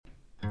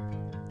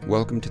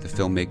Welcome to the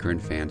Filmmaker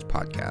and Fans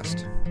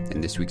podcast. In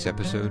this week's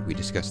episode, we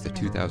discuss the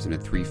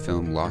 2003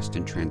 film Lost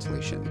in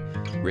Translation,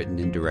 written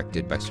and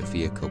directed by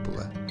Sofia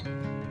Coppola.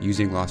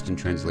 Using Lost in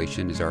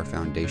Translation as our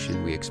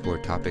foundation, we explore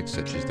topics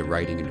such as the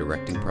writing and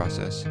directing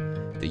process,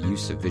 the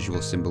use of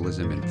visual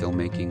symbolism in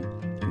filmmaking,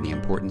 and the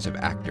importance of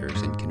actors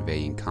in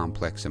conveying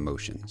complex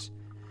emotions.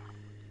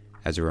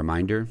 As a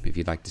reminder, if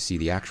you'd like to see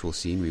the actual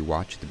scene we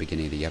watched at the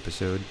beginning of the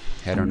episode,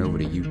 head on over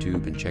to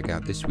YouTube and check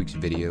out this week's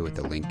video at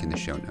the link in the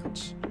show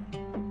notes.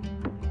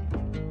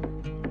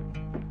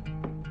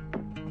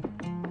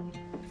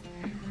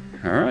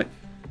 All right,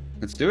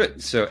 let's do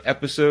it. So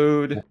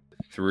episode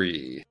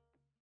 3.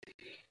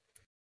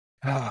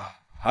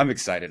 I'm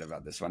excited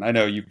about this one. I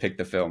know you picked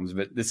the films,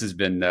 but this has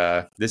been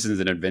this is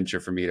an adventure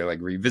for me to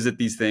revisit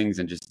these things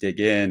and just dig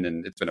in,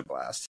 and it's been a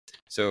blast.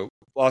 So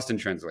Lost in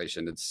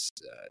Translation, it's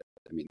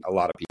a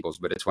lot of people's,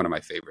 but it's one of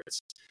my favorites.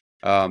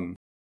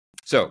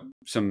 So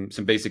some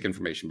basic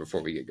information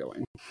before we get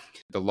going.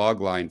 The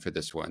log line for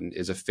this one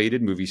is: a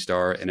faded movie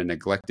star and a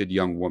neglected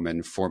young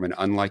woman form an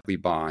unlikely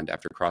bond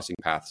after crossing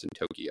paths in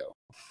Tokyo.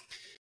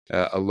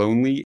 A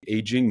lonely,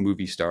 aging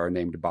movie star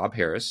named Bob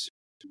Harris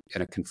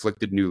and a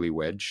conflicted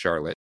newlywed,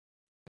 Charlotte,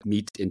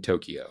 meet in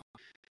Tokyo.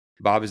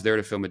 Bob is there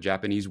to film a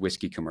Japanese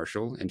whiskey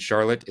commercial, and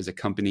Charlotte is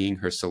accompanying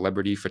her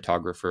celebrity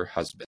photographer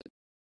husband.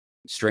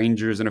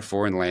 Strangers in a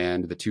foreign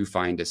land, the two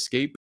find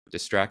escape,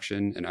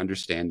 distraction, and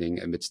understanding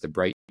amidst the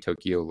bright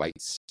Tokyo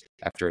lights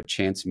after a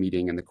chance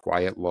meeting in the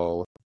quiet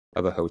lull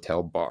of a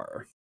hotel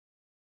bar.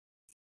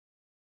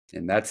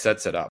 And that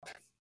sets it up.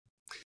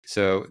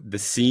 So the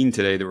scene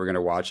today that we're going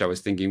to watch, I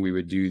was thinking we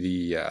would do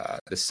the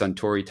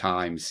Suntory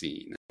Time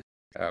scene.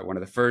 One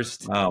of the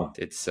first. Wow.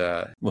 It's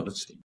what a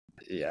scene.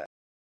 Yeah.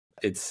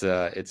 It's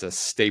a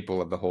staple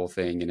of the whole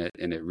thing,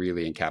 and it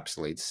really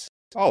encapsulates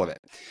all of it.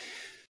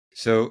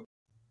 So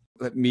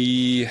let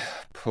me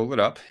pull it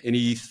up.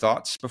 Any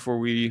thoughts before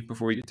we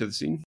get to the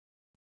scene?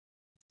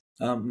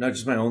 No,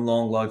 just my own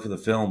long log for the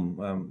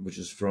film, which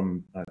is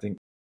from, I think,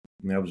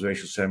 the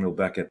observation of Samuel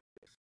Beckett.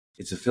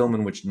 It's a film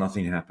in which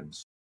nothing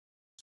happens,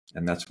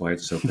 and that's why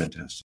it's so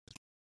fantastic.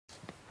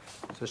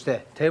 そし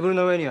てテーブル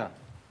の上には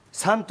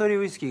サントリー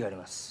ウイスキーがあり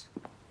ます。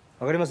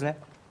わかりますね。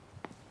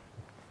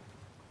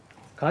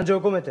感情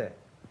を込めて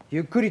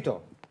ゆっくり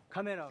と。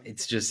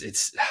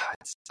It's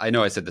I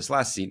know I said this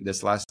last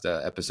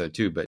episode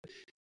too, but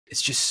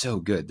it's just so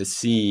good. The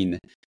scene,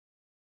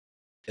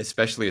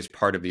 especially as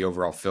part of the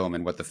overall film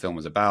and what the film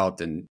was about,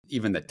 and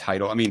even the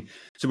title.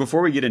 So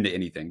before we get into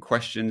anything,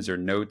 questions or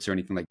notes or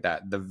anything like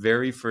that, the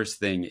very first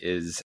thing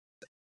is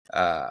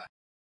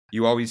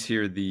you always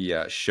hear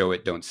the show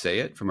it, don't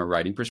say it from a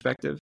writing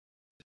perspective.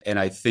 And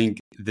I think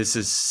this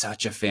is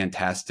such a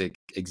fantastic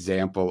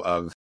example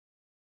of,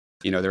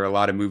 there are a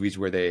lot of movies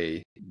where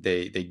they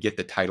get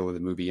the title of the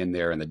movie in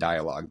there and the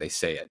dialogue, they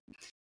say it.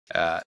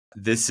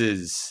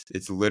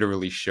 It's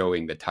literally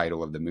showing the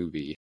title of the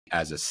movie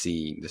as a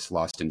scene, this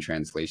Lost in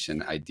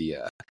Translation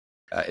idea.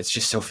 It's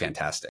just so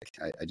fantastic.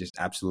 I just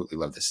absolutely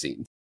love this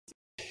scene.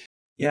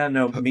 Yeah,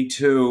 no, me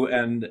too.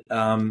 And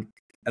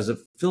as a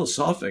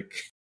philosophic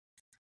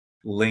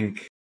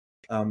link,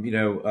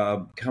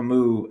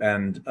 Camus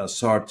and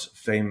Sartre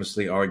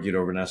famously argued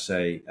over an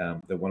essay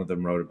that one of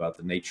them wrote about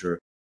the nature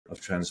of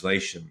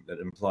translation, that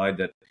implied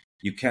that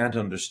you can't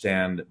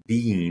understand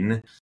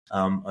being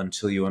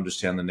until you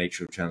understand the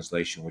nature of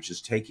translation, which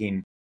is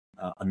taking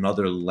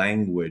another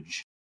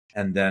language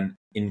and then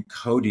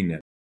encoding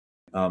it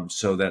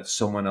so that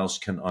someone else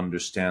can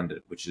understand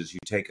it, which is you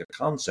take a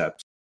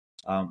concept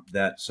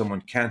that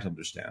someone can't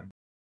understand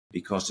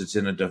because it's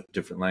in a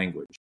different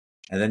language,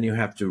 and then you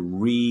have to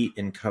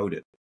re-encode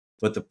it.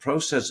 But the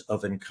process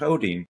of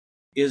encoding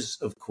is,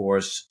 of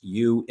course,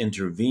 you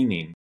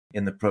intervening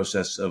in the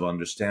process of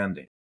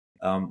understanding.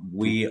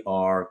 We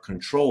are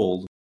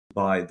controlled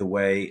by the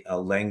way a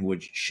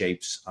language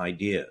shapes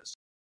ideas.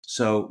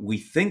 So we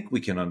think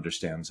we can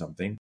understand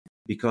something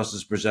because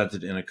it's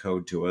presented in a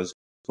code to us,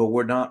 but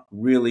we're not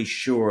really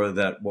sure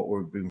that what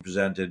we're being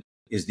presented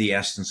is the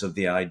essence of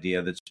the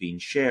idea that's being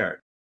shared.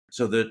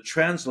 So the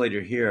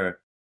translator here,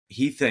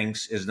 he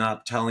thinks, is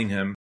not telling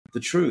him the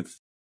truth,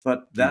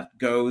 but that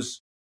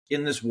goes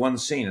in this one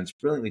scene. It's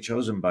brilliantly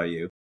chosen by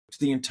you to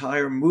the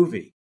entire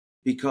movie,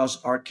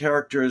 because our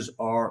characters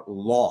are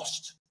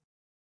lost,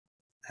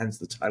 hence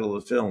the title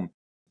of the film,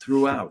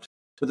 throughout.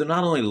 But they're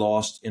not only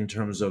lost in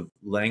terms of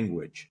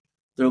language,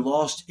 they're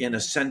lost in a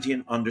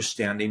sentient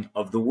understanding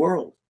of the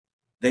world.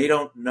 They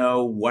don't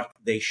know what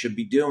they should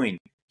be doing.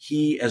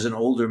 He, as an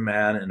older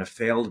man in a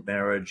failed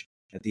marriage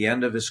at the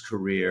end of his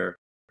career,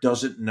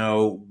 doesn't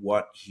know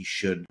what he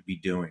should be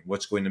doing,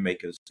 what's going to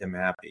make him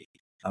happy.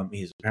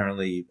 He's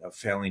apparently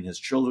failing his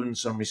children in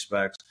some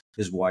respects.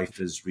 His wife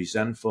is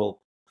resentful.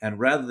 And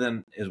rather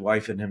than his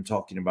wife and him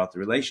talking about the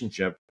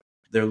relationship,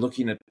 they're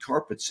looking at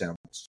carpet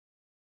samples.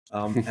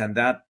 And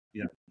that,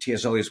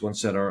 T.S. Eliot once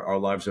said our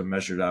lives are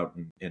measured out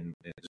in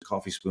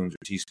coffee spoons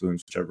or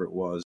teaspoons, whichever it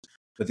was.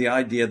 But the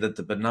idea that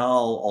the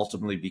banal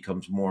ultimately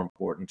becomes more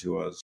important to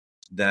us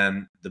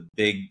than the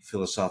big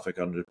philosophic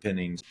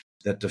underpinnings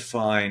that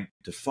define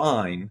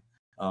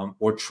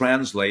or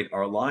translate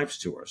our lives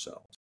to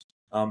ourselves.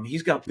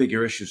 He's got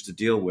bigger issues to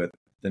deal with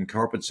than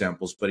carpet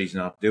samples, but he's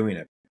not doing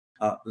it.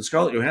 The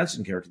Scarlett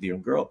Johansson character, the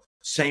young girl,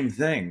 same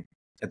thing.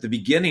 At the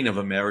beginning of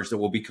a marriage that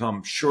will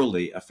become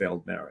surely a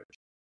failed marriage,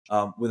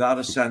 without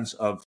a sense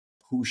of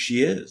who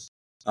she is.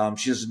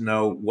 She doesn't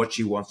know what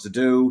she wants to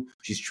do.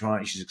 She's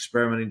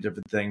experimenting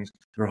different things.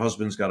 Her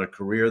husband's got a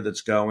career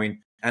that's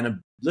going, and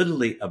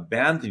literally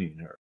abandoning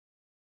her.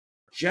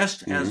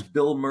 Just as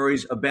Bill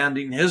Murray's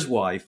abandoning his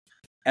wife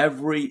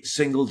every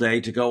single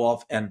day to go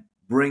off and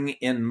bring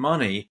in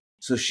money.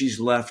 So she's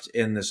left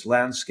in this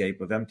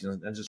landscape of emptiness.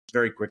 And just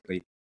very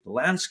quickly, the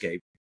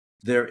landscape,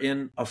 they're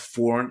in a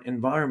foreign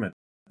environment.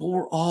 But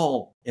we're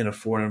all in a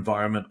foreign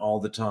environment all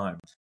the time.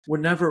 We're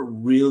never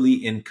really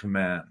in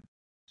command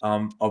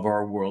of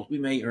our world. We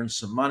may earn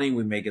some money,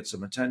 we may get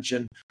some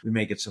attention, we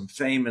may get some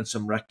fame and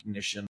some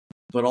recognition,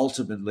 but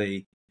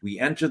ultimately we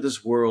enter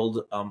this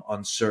world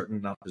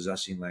uncertain, not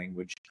possessing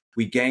language.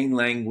 We gain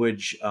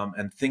language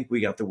and think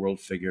we got the world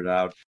figured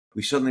out.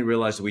 We suddenly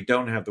realize that we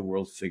don't have the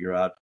world figured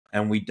out,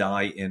 and we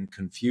die in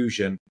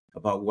confusion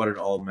about what it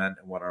all meant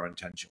and what our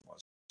intention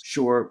was.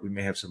 Sure, we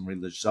may have some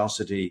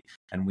religiosity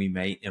and we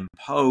may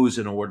impose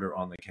an order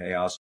on the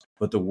chaos,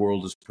 but the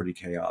world is pretty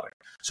chaotic.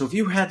 So if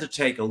you had to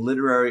take a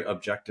literary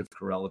objective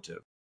correlative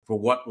for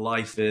what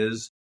life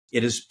is,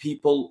 it is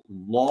people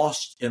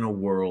lost in a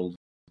world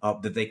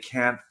that they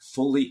can't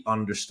fully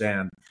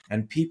understand,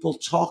 and people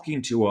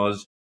talking to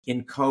us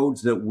in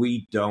codes that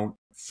we don't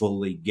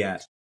fully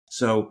get.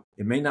 So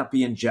it may not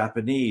be in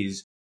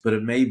Japanese, but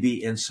it may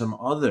be in some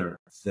other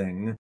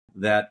thing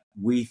that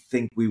we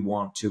think we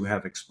want to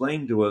have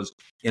explained to us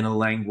in a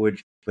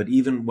language, but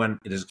even when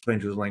it is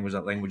explained to us in language,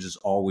 that language is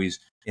always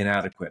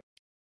inadequate.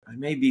 I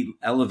may be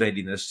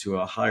elevating this to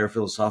a higher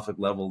philosophic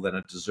level than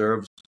it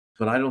deserves,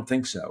 but I don't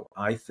think so.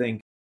 I think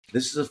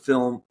this is a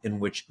film in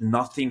which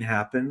nothing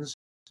happens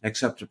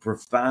except a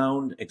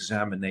profound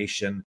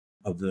examination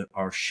of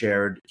our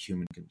shared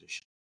human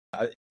condition.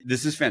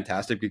 This is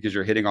fantastic because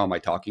you're hitting all my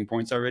talking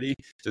points already.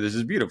 So this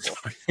is beautiful.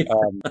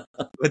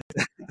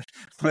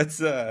 Let's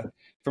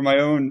for my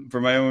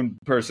own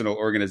personal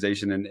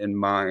organization and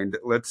mind,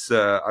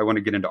 I want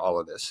to get into all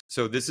of this.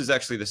 So this is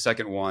actually the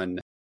second one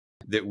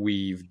that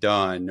we've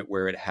done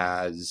where it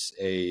has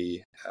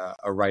a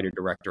writer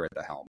director at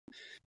the helm.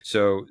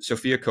 So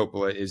Sofia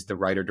Coppola is the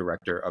writer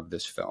director of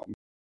this film.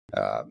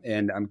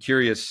 And I'm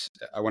curious,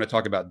 I want to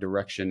talk about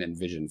direction and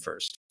vision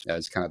first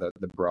as kind of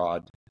the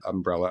broad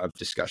umbrella of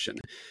discussion.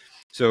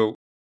 So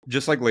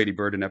just like Lady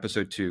Bird in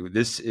episode 2,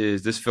 this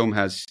film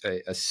has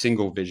a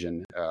single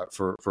vision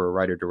for a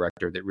writer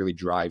director that really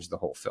drives the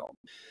whole film.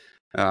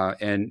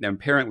 And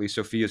apparently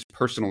Sofia's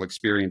personal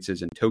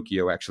experiences in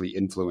Tokyo actually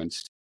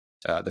influenced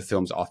the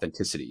film's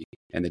authenticity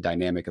and the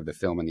dynamic of the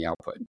film and the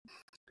output.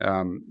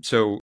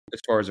 So as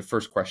far as the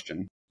first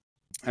question,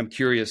 I'm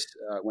curious,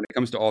 when it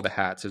comes to all the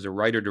hats, as a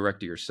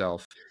writer-director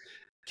yourself,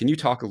 can you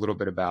talk a little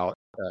bit about,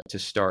 to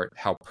start,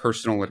 how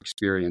personal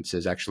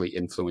experiences actually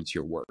influence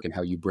your work and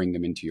how you bring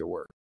them into your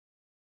work?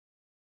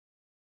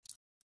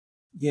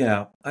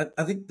 Yeah,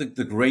 I think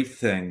the great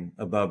thing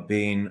about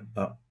being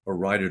a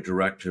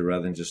writer-director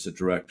rather than just a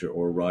director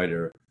or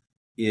writer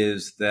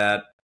is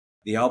that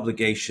the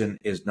obligation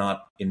is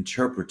not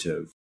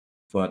interpretive,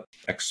 but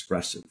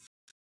expressive.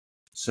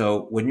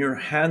 So when you're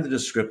handed a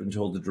script and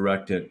told to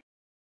direct it,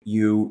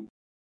 you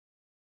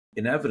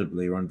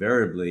inevitably or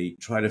invariably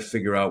try to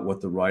figure out what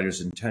the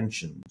writer's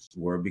intentions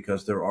were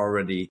because they're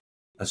already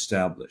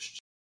established.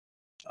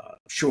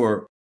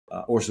 Sure,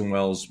 Orson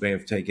Welles may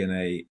have taken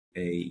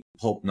a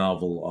pulp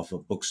novel off a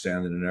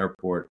bookstand in an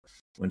airport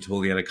when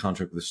told he had a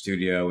contract with the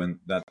studio, and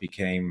that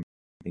became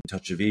a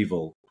Touch of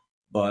Evil.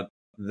 But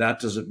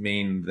that doesn't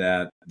mean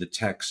that the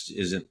text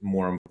isn't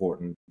more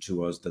important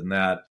to us than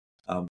that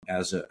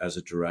as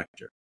a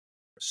director.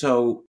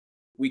 So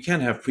we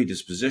can have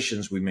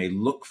predispositions. We may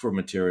look for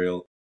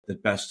material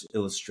that best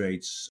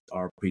illustrates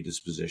our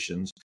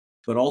predispositions,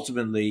 but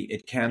ultimately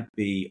it can't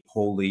be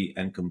wholly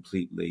and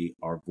completely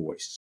our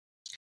voice.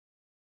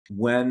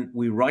 When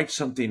we write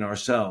something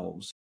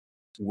ourselves,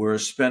 we're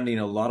spending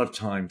a lot of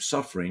time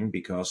suffering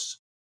because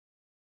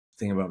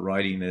the thing about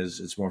writing is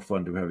it's more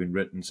fun to having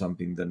written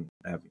something than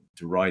having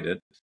to write it.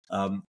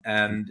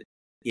 And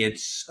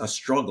it's a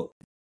struggle.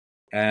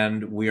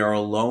 And we are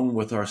alone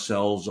with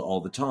ourselves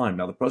all the time.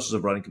 Now, the process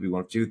of writing can be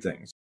one of two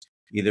things.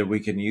 Either we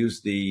can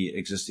use the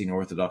existing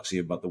orthodoxy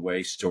about the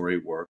way story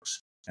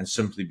works and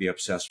simply be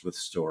obsessed with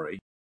story.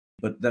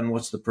 But then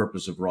what's the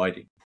purpose of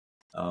writing?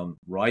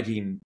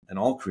 Writing and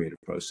all creative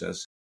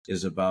process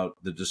is about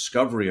the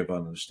discovery of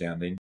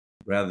understanding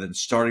rather than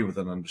starting with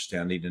an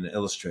understanding and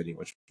illustrating,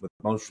 which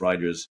most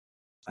writers,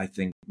 I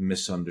think,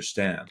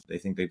 misunderstand. They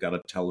think they've got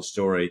to tell a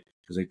story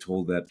because they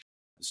told that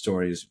the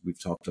stories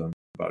we've talked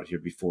about here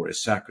before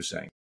is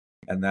sacrosanct.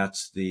 And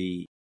that's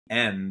the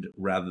end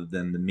rather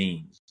than the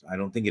means. I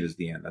don't think it is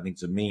the end. I think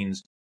it's a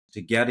means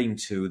to getting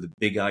to the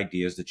big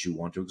ideas that you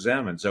want to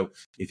examine. So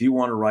if you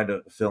want to write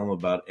a film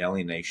about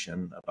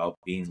alienation, about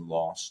being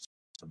lost,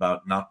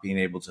 about not being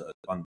able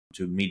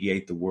to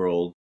mediate the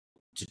world,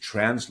 to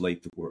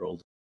translate the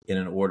world, in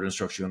an order and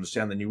structure you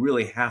understand, then you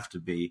really have to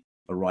be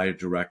a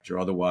writer-director.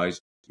 Otherwise,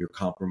 you're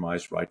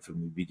compromised right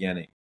from the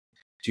beginning.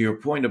 To your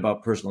point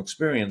about personal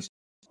experience,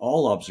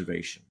 all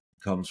observation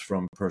comes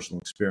from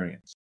personal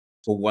experience.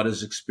 But what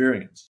is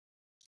experience?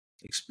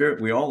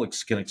 We all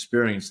can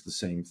experience the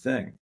same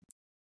thing,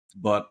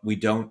 but we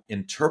don't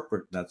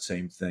interpret that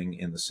same thing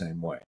in the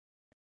same way.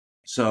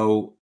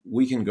 So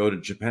we can go to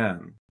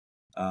Japan,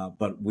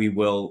 but we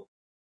will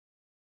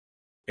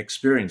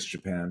experience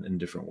Japan in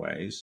different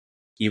ways,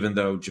 even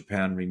though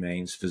Japan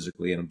remains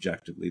physically and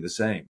objectively the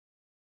same.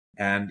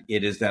 And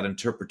it is that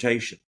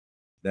interpretation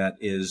that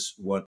is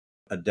what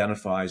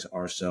identifies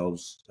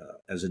ourselves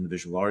as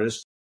individual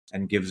artists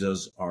and gives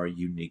us our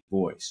unique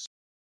voice.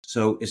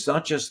 So it's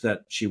not just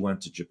that she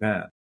went to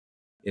Japan.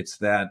 It's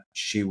that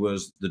she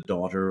was the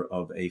daughter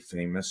of a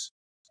famous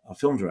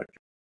film director.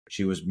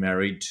 She was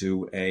married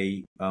to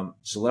a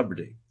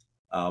celebrity,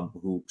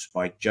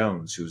 Spike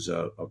Jonze, who's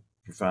a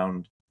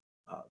profound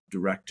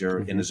director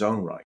in his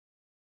own right.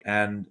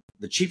 And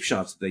the cheap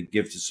shots that they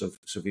give to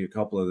Sofia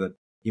Coppola, that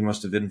he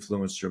must have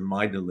influenced her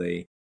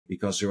mightily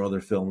because her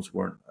other films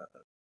weren't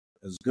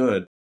as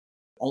good,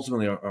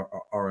 ultimately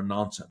are a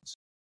nonsense.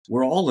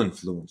 We're all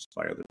influenced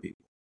by other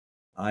people.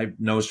 I've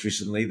noticed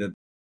recently that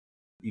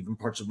even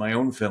parts of my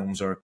own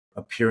films are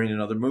appearing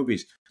in other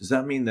movies. Does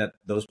that mean that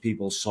those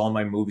people saw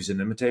my movies and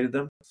imitated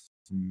them?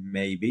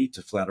 Maybe,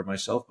 to flatter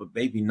myself, but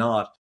maybe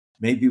not.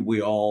 Maybe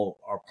we all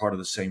are part of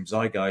the same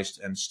zeitgeist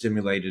and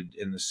stimulated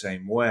in the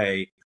same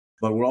way,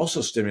 but we're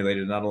also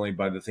stimulated not only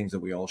by the things that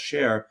we all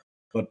share,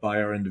 but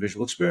by our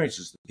individual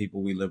experiences, the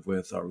people we live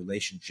with, our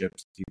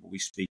relationships, the people we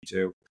speak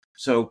to.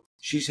 So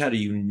she's had a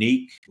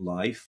unique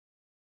life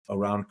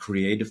around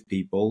creative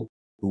people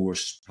who were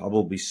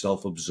probably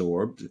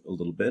self-absorbed a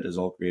little bit, as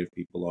all creative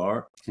people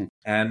are.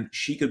 And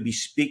she could be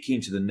speaking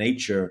to the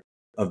nature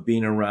of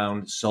being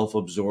around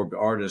self-absorbed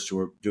artists who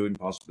are doing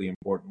possibly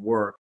important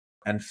work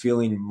and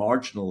feeling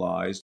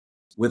marginalized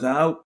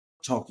without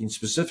talking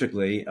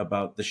specifically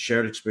about the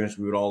shared experience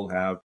we would all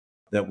have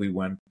that we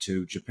went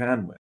to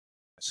Japan with.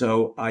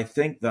 So I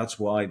think that's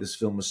why this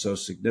film is so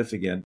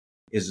significant,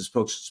 is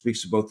it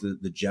speaks to both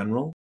the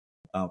general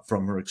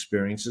from her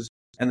experiences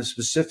and the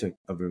specific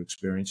of her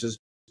experiences,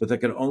 but that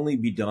could only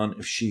be done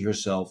if she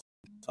herself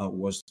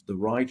was the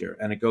writer.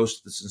 And it goes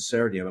to the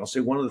sincerity of it. I'll say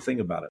one other thing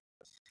about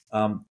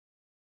it.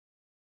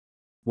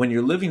 When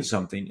you're living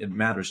something, it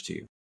matters to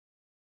you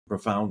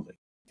profoundly.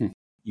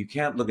 You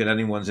can't look at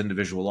anyone's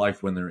individual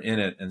life when they're in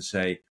it and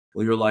say,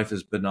 well, your life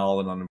is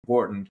banal and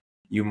unimportant.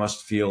 You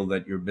must feel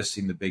that you're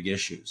missing the big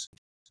issues,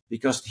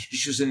 because the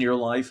issues in your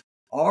life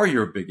are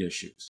your big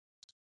issues.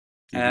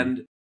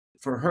 And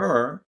for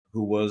her,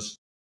 who was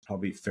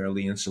probably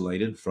fairly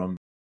insulated from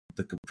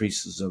the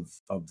caprices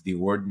of the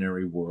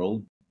ordinary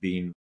world,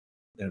 being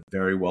in a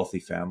very wealthy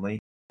family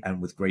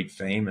and with great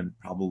fame and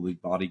probably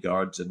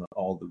bodyguards and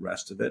all the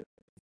rest of it,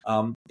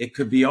 it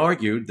could be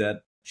argued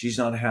that she's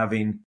not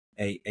having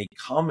a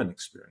common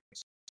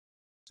experience,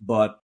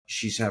 but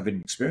she's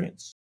having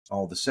experience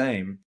all the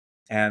same.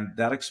 And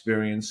that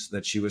experience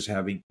that she was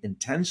having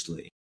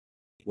intensely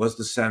was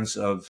the sense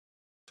of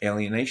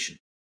alienation,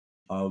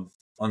 of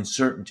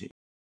uncertainty,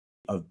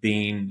 of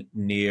being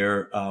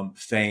near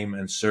fame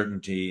and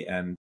certainty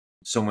and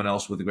someone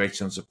else with a great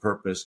sense of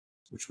purpose,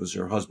 which was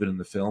her husband in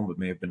the film, but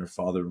may have been her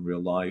father in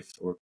real life,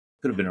 or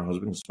could have been her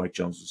husband, because Spike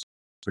Jonze was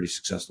pretty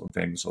successful and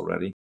famous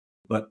already,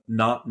 but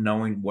not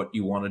knowing what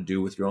you want to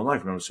do with your own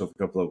life. Remember Sofia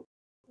Coppola,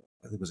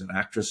 I think, was an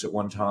actress at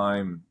one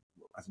time.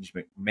 I think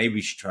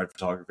maybe she tried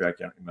photography, I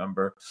can't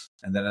remember,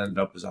 and then ended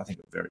up as, I think,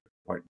 a very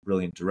quite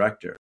brilliant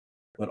director.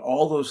 But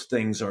all those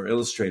things are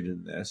illustrated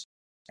in this.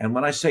 And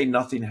when I say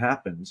nothing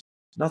happens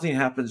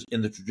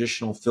in the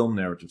traditional film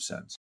narrative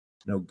sense.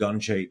 No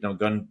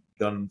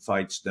gun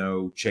fights,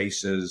 no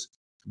chases,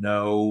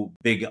 no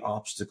big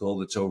obstacle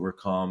that's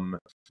overcome,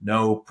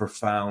 no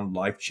profound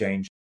life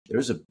change.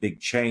 There's a big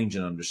change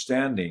in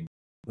understanding,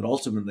 but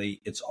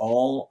ultimately it's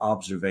all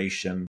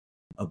observation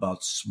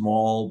about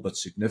small but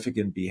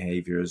significant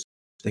behaviors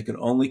that can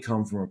only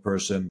come from a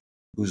person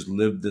who's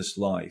lived this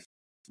life,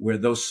 where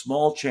those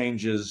small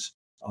changes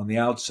on the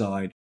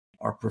outside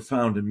are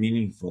profound and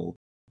meaningful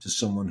to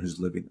someone who's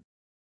living them.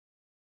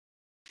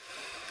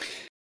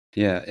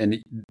 Yeah.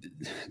 And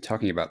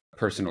talking about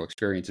personal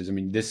experiences, I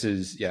mean, this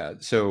is,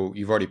 so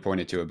you've already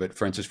pointed to it, but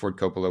Francis Ford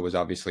Coppola was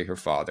obviously her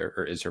father,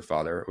 or is her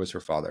father, was her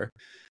father.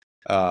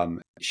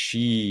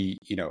 She,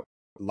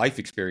 life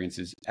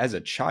experiences as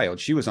a child,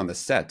 she was on the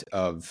set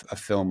of a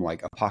film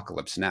like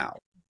Apocalypse Now.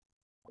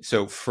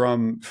 So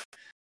from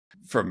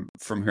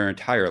her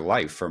entire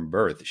life, from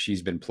birth,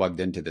 she's been plugged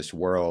into this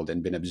world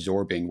and been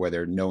absorbing,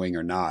 whether knowing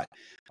or not,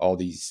 all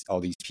these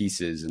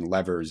pieces and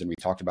levers. And we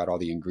talked about all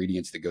the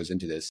ingredients that goes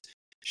into this.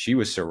 She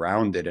was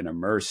surrounded and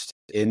immersed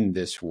in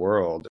this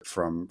world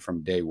from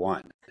day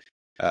one.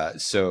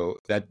 So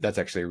that's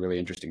actually a really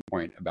interesting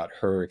point about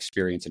her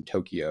experience in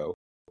Tokyo.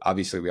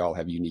 Obviously, we all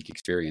have unique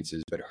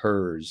experiences, but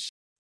hers,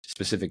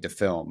 specific to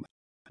film,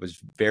 was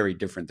very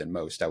different than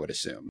most, I would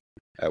assume,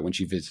 when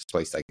she visits a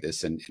place like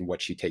this and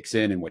what she takes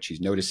in and what she's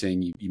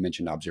noticing. You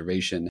mentioned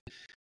observation.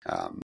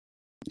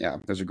 Yeah,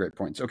 those are great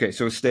points. Okay,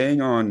 so staying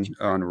on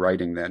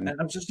writing then. And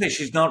I'm just saying,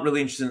 she's not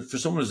really interested for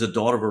someone who's the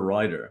daughter of a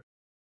writer,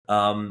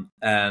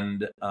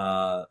 and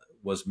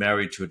was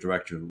married to a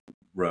director who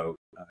wrote,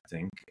 I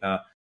think,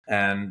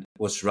 and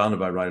was surrounded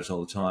by writers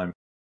all the time.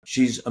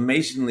 She's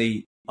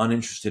amazingly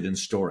uninterested in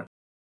story.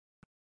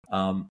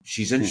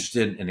 She's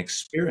interested in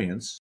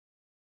experience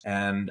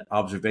and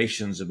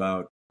observations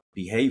about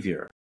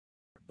behavior,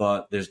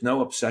 but there's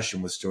no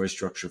obsession with story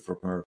structure from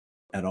her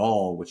at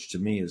all, which to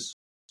me is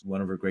one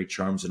of her great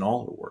charms in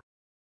all her work.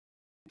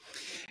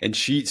 And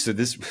so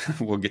this,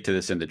 we'll get to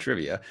this in the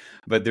trivia,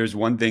 but there's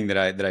one thing that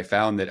I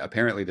found, that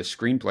apparently the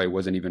screenplay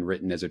wasn't even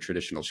written as a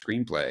traditional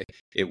screenplay.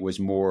 It was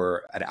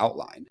more an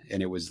outline,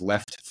 and it was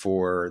left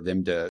for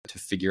them to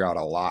figure out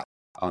a lot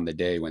on the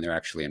day when they're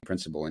actually in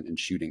principal and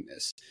shooting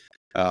this.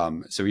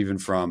 So even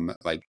from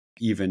like,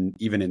 even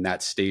in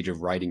that stage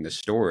of writing the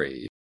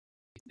story,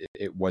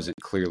 it wasn't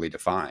clearly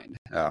defined,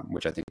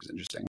 which I think was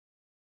interesting.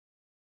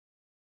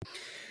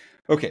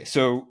 Okay,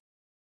 so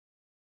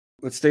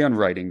let's stay on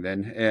writing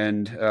then,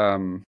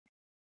 and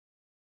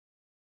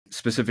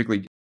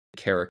specifically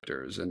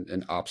characters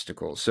and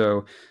obstacles.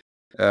 So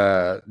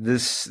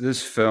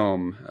this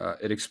film,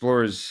 it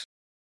explores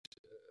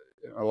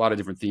a lot of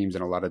different themes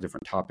and a lot of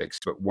different topics,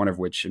 but one of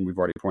which, and we've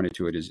already pointed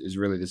to it, is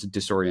really this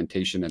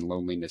disorientation and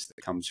loneliness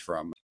that comes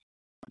from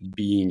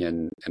being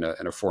in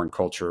a foreign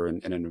culture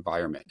and an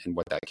environment, and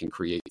what that can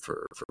create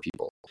for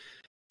people.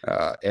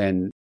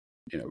 And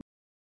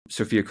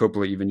Sofia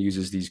Coppola even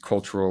uses these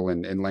cultural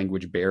and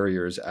language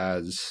barriers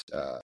as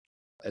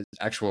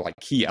actual like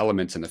key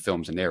elements in the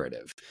film's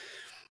narrative.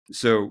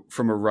 So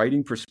from a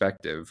writing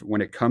perspective,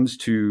 when it comes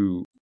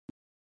to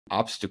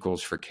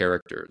obstacles for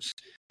characters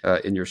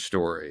in your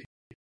story,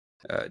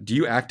 do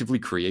you actively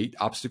create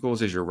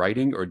obstacles as you're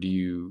writing, or do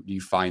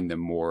you find them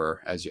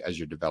more as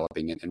you're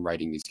developing and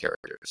writing these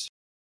characters?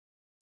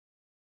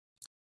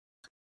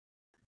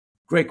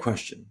 Great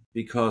question,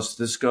 because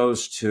this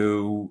goes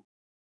to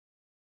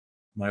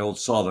my old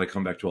saw that I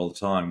come back to all the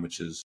time,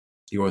 which is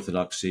the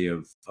orthodoxy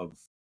of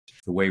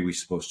the way we're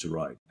supposed to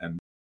write. And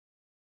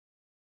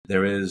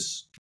there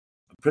is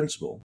a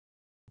principle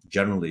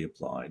generally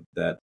applied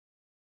that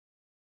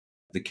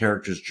the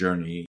character's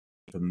journey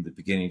from the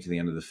beginning to the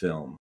end of the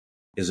film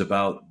is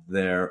about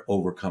their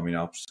overcoming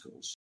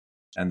obstacles,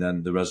 and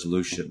then the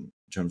resolution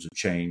in terms of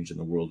change in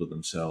the world of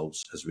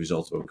themselves as a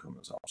result of overcoming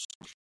those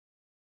obstacles.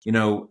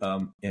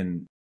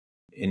 In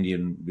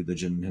Indian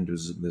religion,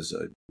 Hinduism, there's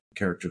a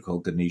character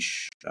called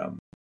Ganesh,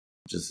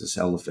 which is this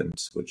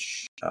elephant,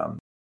 which a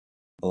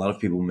lot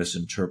of people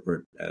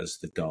misinterpret as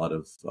the god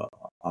of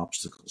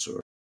obstacles,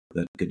 or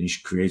that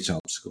Ganesh creates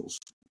obstacles.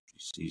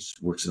 He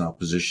works in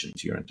opposition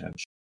to your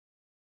intention.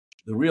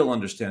 The real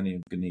understanding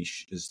of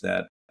Ganesh is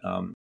that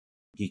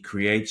he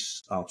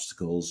creates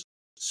obstacles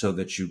so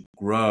that you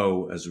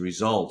grow as a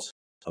result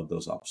of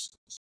those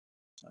obstacles.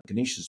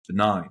 Ganesh is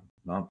benign,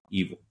 not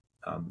evil.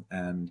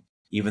 And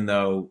even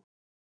though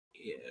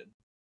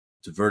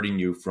diverting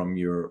you from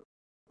your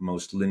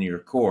most linear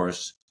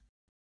course,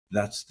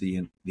 that's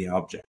the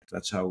object.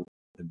 That's how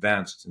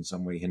advanced in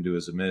some way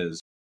Hinduism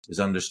is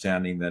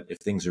understanding that if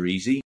things are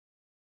easy,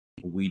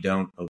 we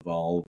don't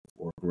evolve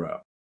or grow.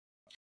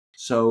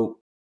 So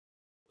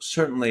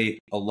certainly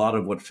a lot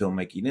of what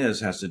filmmaking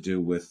has to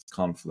do with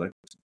conflict.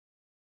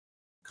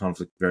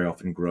 Conflict very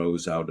often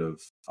grows out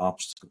of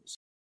obstacles.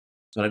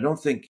 But I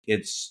don't think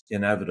it's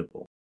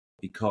inevitable,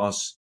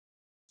 because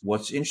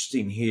what's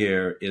interesting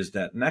here is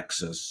that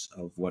nexus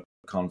of what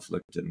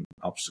conflict and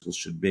obstacles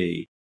should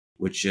be,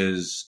 which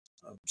is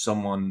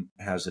someone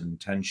has an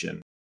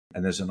intention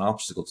and there's an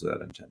obstacle to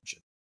that intention,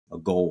 a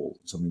goal,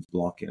 something's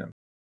blocking them.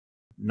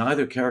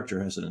 Neither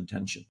character has an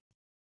intention.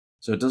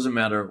 So it doesn't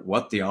matter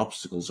what the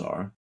obstacles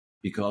are,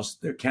 because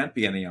there can't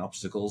be any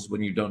obstacles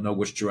when you don't know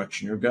which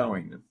direction you're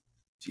going.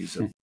 To use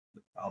an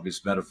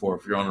obvious metaphor,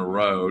 if you're on a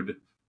road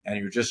and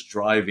you're just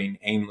driving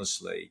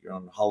aimlessly, you're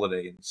on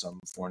holiday in some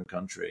foreign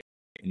country,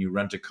 and you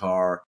rent a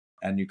car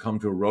and you come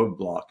to a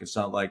roadblock, it's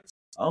not like,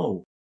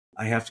 oh,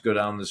 I have to go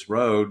down this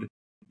road,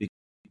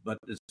 but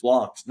it's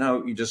blocked.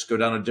 No, you just go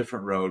down a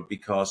different road,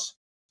 because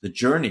the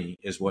journey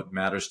is what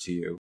matters to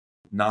you,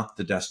 not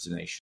the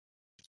destination.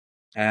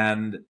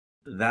 And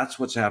that's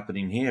what's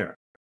happening here.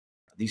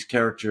 These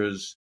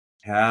characters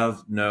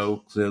have no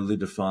clearly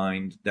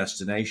defined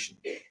destination.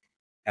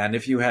 And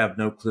if you have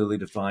no clearly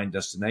defined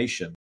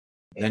destination,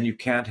 then you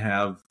can't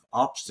have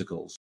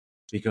obstacles,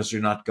 because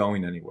you're not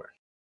going anywhere.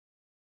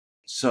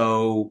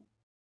 So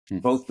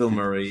both Bill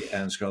Murray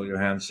and Scarlett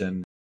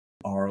Johansson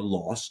are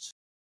lost.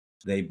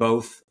 They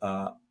both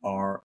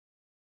are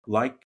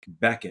like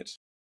Beckett,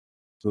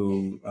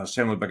 who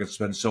Samuel Beckett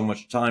spends so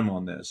much time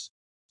on this,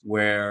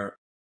 where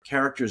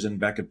characters in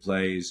Beckett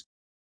plays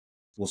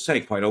will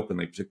say quite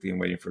openly, particularly in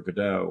Waiting for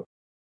Godot,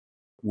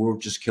 we're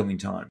just killing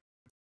time,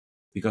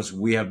 because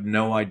we have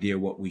no idea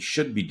what we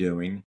should be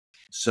doing.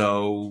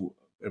 So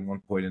at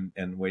one point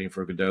in Waiting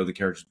for Godot, the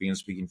characters begin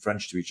speaking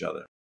French to each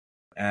other.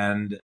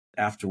 And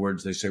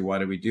afterwards they say, why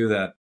did we do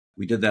that?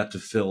 We did that to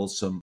fill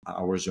some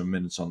hours or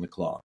minutes on the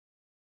clock.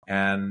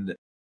 And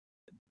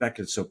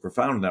Beckett's so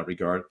profound in that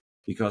regard,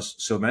 because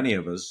so many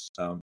of us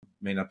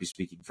may not be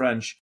speaking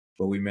French,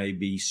 but we may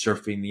be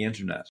surfing the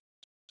internet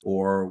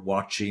or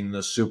watching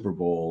the Super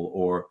Bowl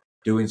or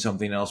doing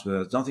something else that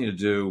has nothing to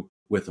do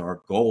with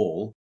our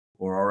goal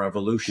or our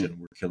evolution.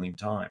 We're killing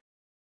time.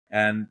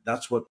 And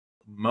that's what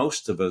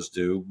most of us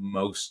do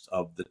most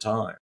of the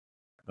time.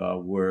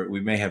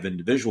 We may have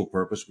individual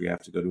purpose. We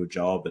have to go to a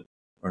job and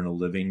earn a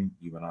living.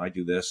 You and I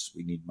do this.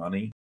 We need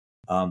money.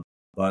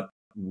 But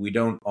we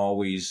don't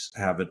always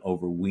have an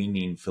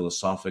overweening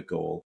philosophic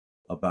goal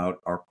about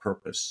our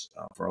purpose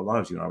for our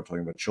lives. You and I were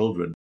talking about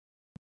children.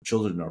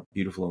 Children are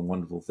beautiful and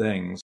wonderful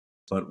things,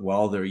 but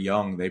while they're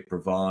young, they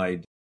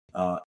provide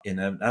an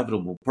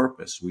inevitable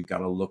purpose. We've got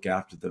to look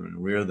after them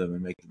and rear them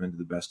and make them into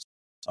the best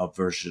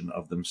version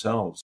of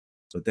themselves.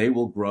 But they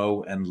will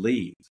grow and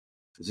leave.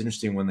 It's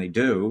interesting when they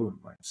do.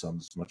 My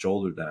son's much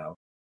older now,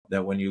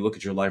 that when you look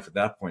at your life at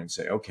that point and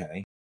say,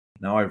 okay,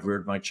 now I've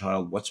reared my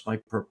child, what's my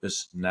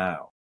purpose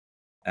now?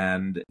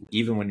 And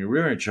even when you're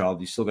rearing a child,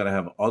 you still got to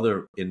have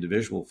other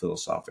individual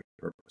philosophic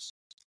purpose.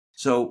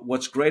 So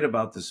what's great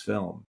about this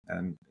film,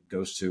 and it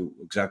goes to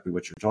exactly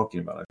what you're talking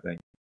about, I think,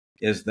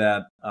 is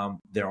that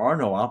there are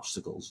no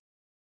obstacles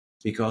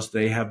because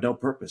they have no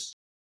purpose.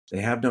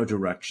 They have no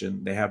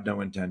direction, they have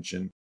no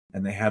intention,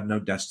 and they have no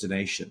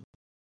destination.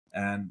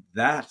 And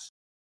that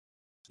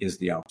is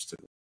the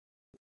obstacle,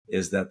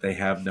 is that they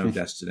have no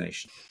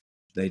destination.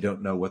 They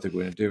don't know what they're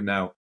going to do.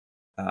 Now,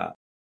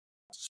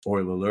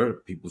 spoiler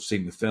alert, people have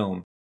seen the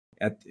film,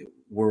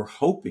 we're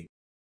hoping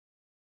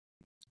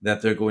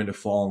that they're going to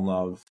fall in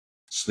love,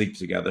 sleep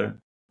together.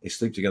 They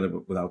sleep together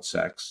but without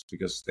sex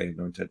because they have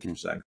no intention for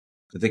sex,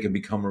 that they can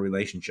become a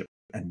relationship.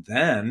 And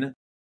then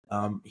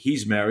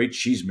he's married,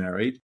 she's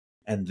married,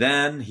 and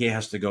then he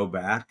has to go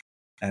back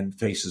and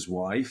face his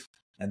wife.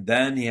 And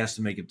then he has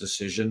to make a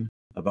decision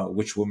about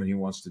which woman he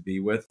wants to be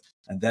with.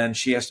 And then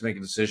she has to make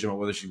a decision about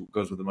whether she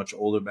goes with a much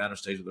older man or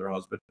stays with her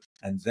husband.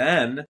 And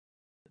then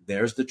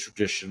there's the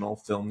traditional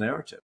film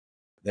narrative.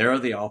 There are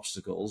the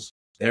obstacles.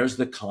 There's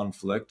the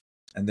conflict.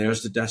 And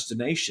there's the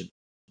destination.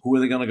 Who are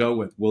they going to go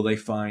with? Will they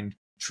find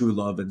true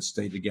love and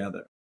stay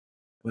together?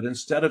 But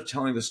instead of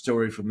telling the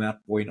story from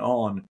that point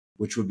on,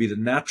 which would be the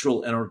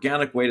natural and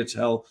organic way to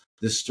tell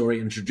this story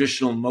in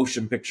traditional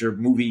motion picture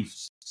movie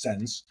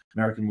sense,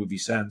 American movie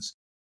sense,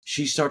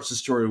 she starts the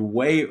story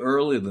way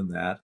earlier than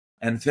that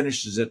and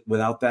finishes it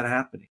without that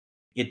happening.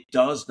 It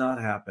does not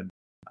happen.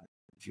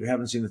 If you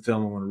haven't seen the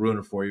film, I want to ruin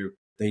it for you.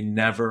 They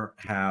never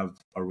have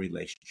a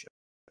relationship.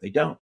 They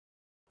don't,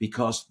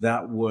 because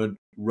that would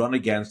run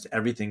against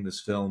everything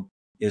this film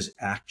is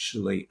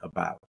actually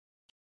about.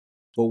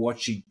 But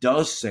what she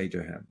does say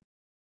to him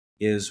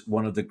is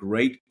one of the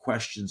great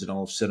questions in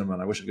all of cinema,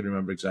 and I wish I could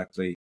remember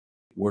exactly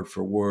word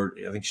for word.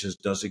 I think she says,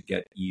 does it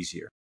get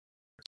easier?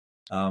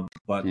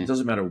 But it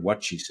doesn't matter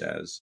what she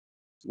says.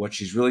 What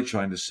she's really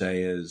trying to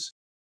say is,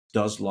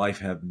 does life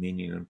have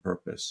meaning and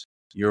purpose?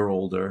 You're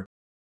older.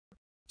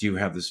 Do you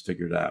have this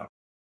figured out?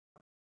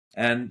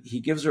 And he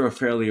gives her a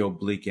fairly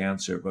oblique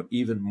answer, but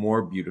even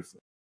more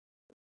beautifully.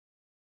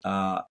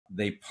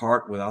 They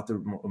part without the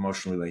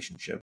emotional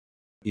relationship.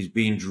 He's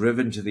being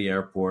driven to the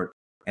airport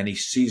and he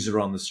sees her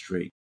on the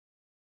street.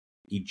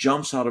 He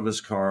jumps out of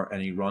his car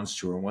and he runs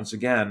to her. And once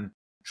again,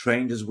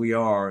 trained as we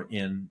are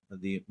in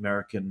the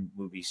American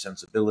movie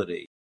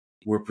sensibility,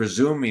 we're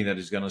presuming that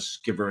he's going to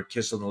give her a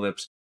kiss on the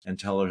lips and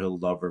tell her he'll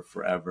love her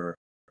forever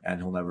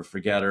and he'll never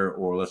forget her,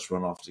 or let's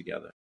run off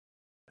together.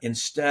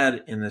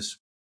 Instead, in this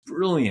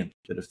brilliant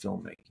bit of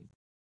filmmaking,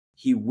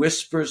 he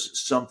whispers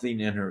something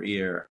in her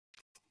ear,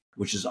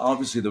 which is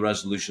obviously the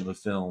resolution of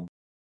the film,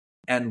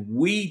 and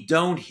we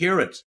don't hear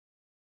it.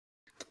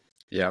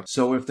 Yeah.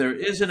 So if there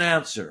is an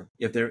answer,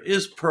 if there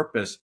is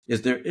purpose,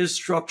 if there is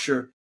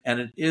structure, and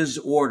it is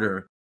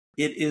order,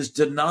 it is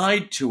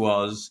denied to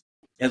us,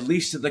 at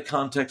least in the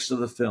context of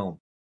the film.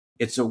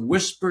 It's a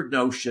whispered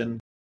notion,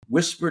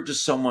 whispered to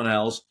someone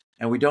else,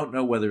 and we don't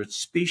know whether it's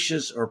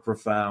specious or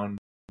profound,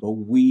 but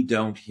we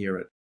don't hear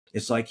it.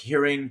 It's like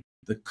hearing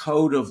the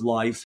code of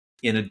life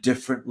in a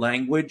different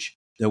language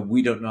that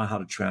we don't know how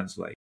to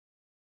translate.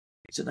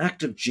 It's an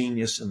act of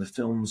genius, and the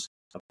film's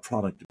a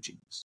product of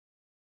genius.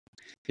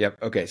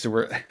 Yep. Okay.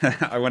 So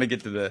I want to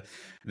get to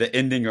the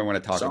ending I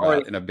want to talk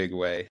about in a big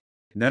way.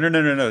 No.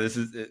 This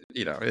is,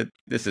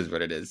 this is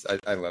what it is.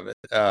 I love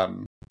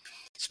it.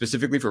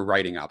 Specifically for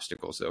writing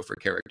obstacles, though, for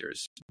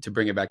characters. To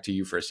bring it back to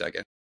you for a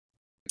second.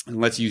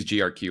 And let's use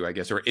GRQ, I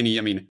guess, or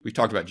we've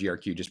talked about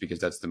GRQ just because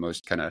that's the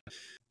most kind of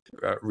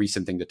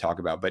recent thing to talk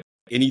about. But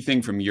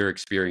anything from your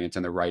experience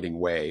in the writing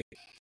way,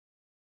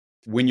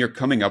 when you're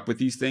coming up with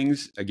these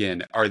things,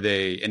 again, are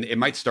they, and it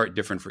might start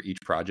different for each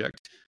project,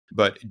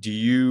 but do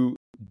you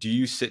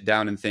sit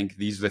down and think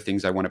these are the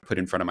things I want to put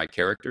in front of my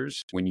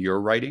characters when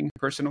you're writing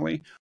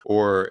personally?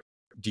 Or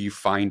do you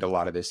find a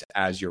lot of this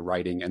as you're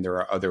writing and there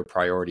are other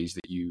priorities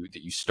that you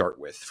start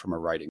with from a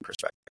writing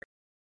perspective?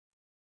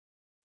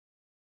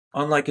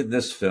 Unlike in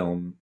this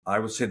film, I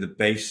would say the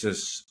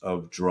basis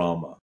of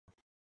drama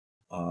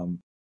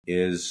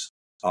is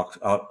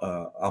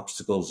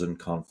obstacles and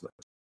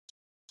conflict.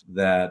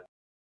 That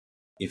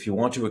if you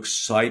want to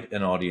excite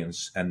an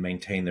audience and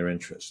maintain their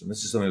interest, and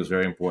this is something that was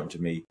very important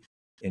to me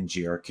in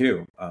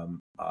GRQ.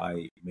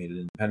 I made an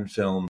independent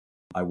film.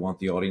 I want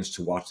the audience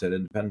to watch that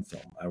independent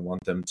film. I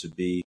want them to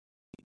be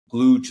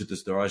glued to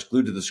this, their eyes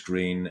glued to the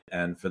screen,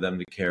 and for them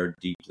to care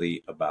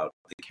deeply about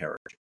the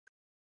character.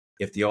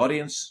 If the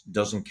audience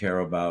doesn't care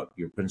about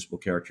your principal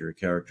character or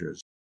characters,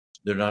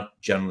 they're not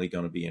generally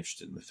going to be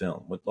interested in the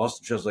film. What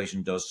Lost in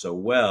Translation does so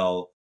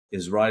well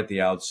is right at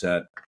the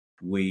outset,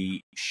 we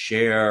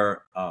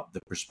share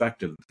the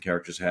perspective that the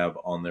characters have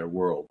on their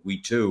world.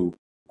 We too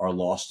are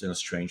lost in a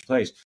strange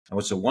place. And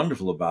what's so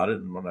wonderful about it,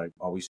 and what I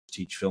always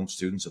teach film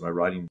students and my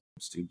writing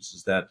students,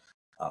 is that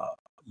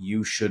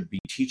you should be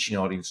teaching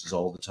audiences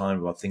all the time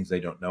about things they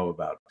don't know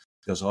about.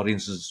 Because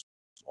audiences,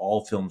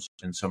 all films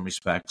in some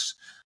respects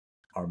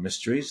are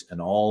mysteries, and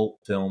all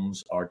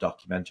films are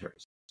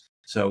documentaries.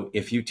 So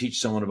if you teach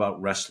someone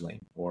about wrestling,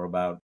 or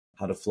about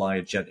how to fly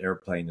a jet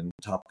airplane in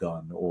Top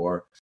Gun,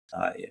 or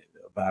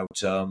about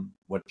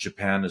what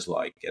Japan is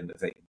like, and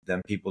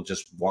then people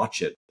just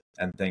watch it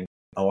and think,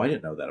 oh, I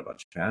didn't know that about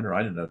Japan, or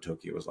I didn't know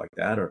Tokyo was like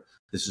that, or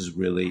this is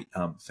really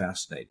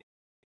fascinating.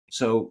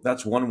 So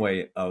that's one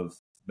way of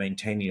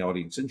maintaining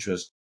audience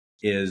interest,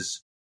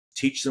 is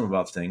teach them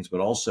about things, but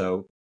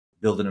also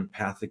build an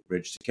empathic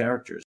bridge to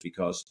characters.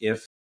 Because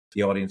if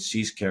the audience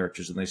sees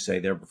characters and they say,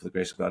 there before the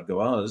grace of God go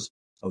us,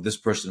 oh, this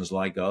person is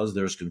like us,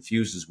 they're as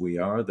confused as we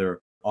are, they're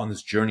on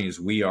this journey as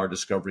we are,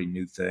 discovering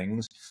new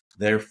things,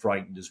 they're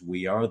frightened as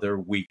we are, they're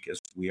weak as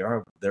we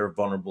are, they're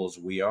vulnerable as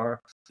we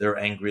are, they're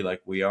angry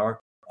like we are,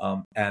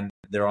 and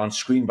they're on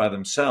screen by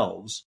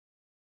themselves.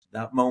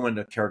 That moment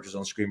a character's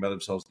on screen by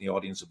themselves and the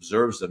audience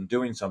observes them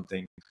doing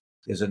something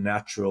is a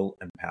natural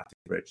empathic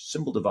bridge.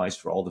 Simple device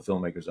for all the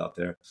filmmakers out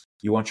there.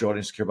 You want your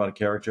audience to care about a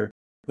character?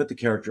 Put the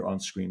character on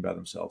screen by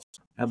themselves.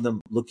 Have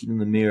them looking in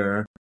the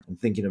mirror and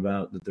thinking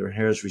about that their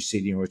hair is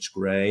receding or it's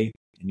gray,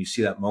 and you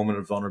see that moment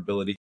of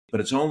vulnerability. But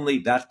it's only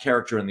that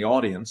character in the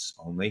audience,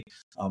 only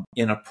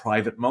in a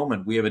private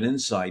moment. We have an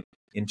insight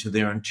into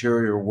their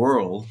interior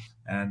world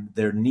and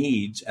their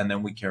needs, and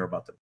then we care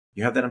about them.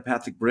 You have that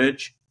empathic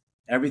bridge,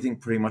 everything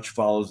pretty much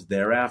follows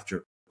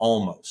thereafter,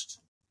 almost.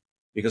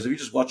 Because if you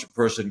just watch a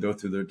person go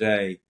through their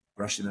day,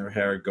 brushing their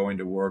hair, going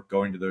to work,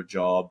 going to their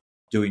job,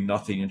 doing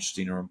nothing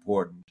interesting or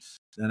important,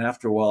 then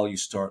after a while you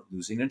start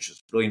losing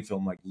interest. Brilliant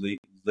film like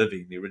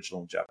Living, the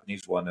original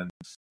Japanese one, and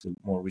the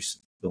more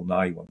recent Bill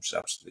Nye one, which is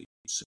absolutely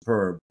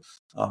superb,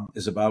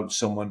 is about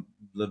someone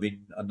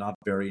living a not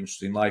very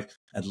interesting life,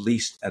 at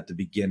least at the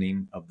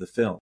beginning of the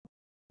film.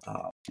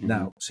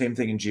 Now, same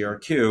thing in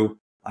GRQ.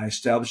 I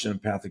establish an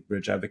empathic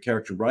bridge. I have a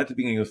character right at the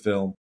beginning of the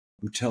film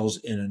who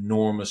tells an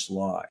enormous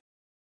lie.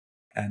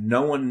 And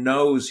no one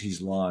knows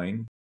he's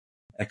lying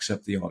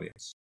except the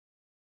audience.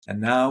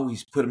 And now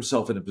he's put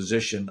himself in a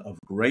position of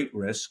great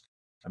risk,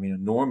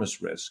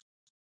 enormous risk.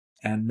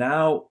 And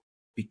now,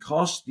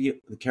 because the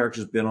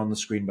character's been on the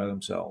screen by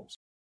themselves,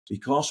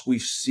 because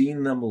we've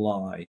seen them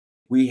lie,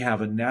 we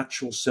have a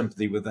natural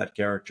sympathy with that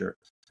character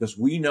because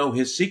we know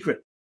his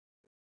secret.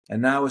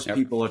 And now as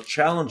people are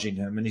challenging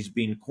him and he's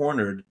being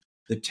cornered,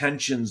 the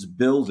tension's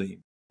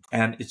building.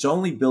 And it's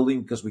only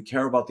building because we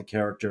care about the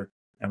character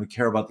and we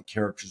care about the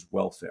character's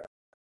welfare.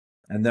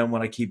 And then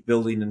what I keep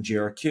building in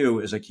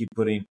GRQ is I keep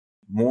putting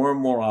more and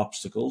more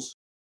obstacles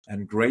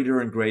and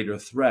greater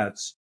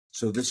threats.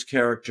 So this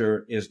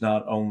character is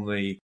not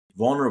only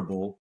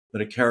vulnerable,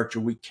 but a character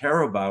we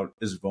care about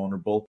is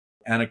vulnerable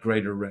and at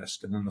greater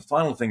risk. And then the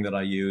final thing that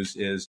I use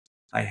is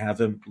I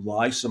have him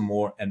lie some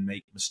more and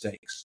make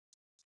mistakes.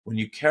 When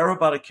you care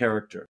about a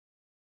character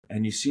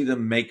and you see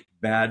them make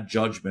bad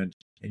judgment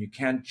and you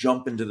can't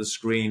jump into the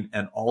screen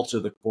and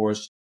alter the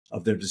course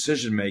of their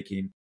decision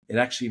making, it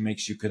actually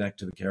makes you connect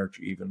to the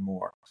character even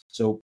more.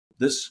 So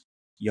this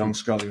young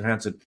Scarlett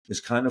Johansson is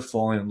kind of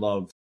falling in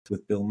love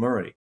with Bill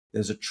Murray.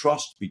 There's a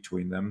trust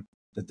between them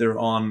that they're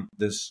on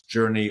this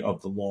journey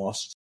of the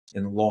lost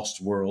in a lost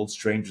world,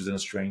 strangers in a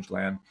strange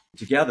land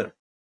together.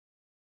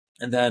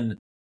 And then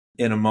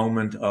in a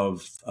moment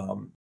of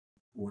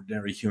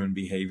ordinary human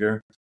behavior,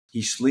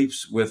 he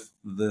sleeps with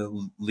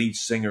the lead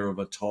singer of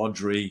a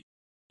tawdry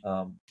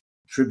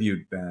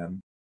tribute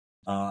band.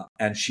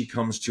 And she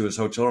comes to his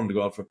hotel room to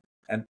go out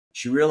and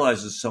she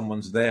realizes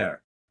someone's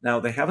there. Now,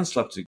 they haven't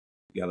slept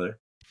together,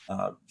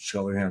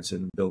 Scarlett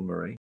Johansson and Bill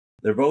Murray.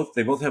 They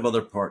both have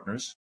other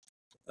partners.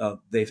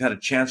 They've had a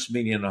chance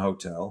meeting in a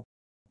hotel.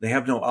 They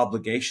have no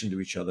obligation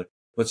to each other,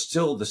 but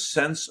still the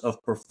sense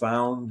of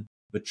profound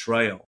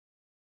betrayal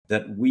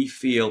that we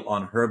feel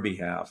on her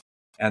behalf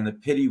and the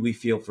pity we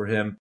feel for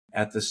him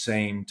at the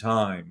same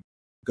time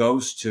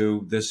goes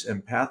to this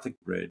empathic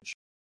bridge,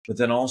 but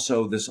then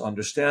also this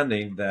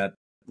understanding that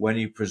when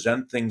you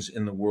present things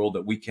in the world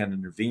that we can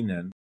intervene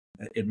in,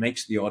 it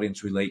makes the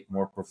audience relate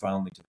more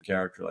profoundly to the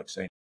character, like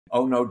saying,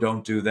 oh, no,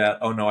 don't do that.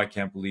 Oh, no, I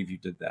can't believe you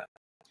did that.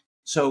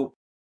 So,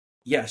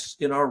 yes,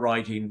 in our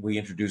writing, we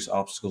introduce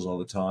obstacles all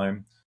the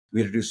time.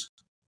 We introduce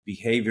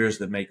behaviors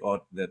that make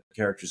that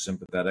characters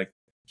sympathetic.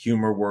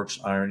 Humor works,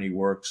 irony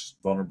works,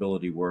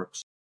 vulnerability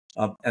works.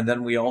 And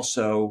then we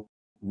also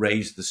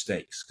raise the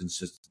stakes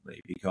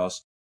consistently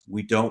because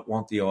we don't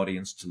want the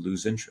audience to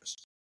lose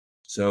interest.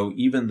 So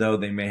even though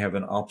they may have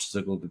an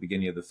obstacle at the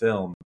beginning of the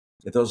film,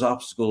 if those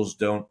obstacles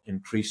don't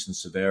increase in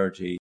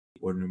severity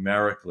or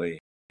numerically,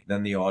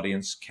 then the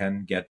audience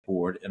can get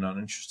bored and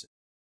uninterested.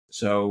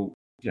 So,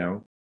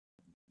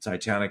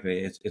 Titanic,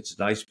 it's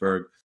an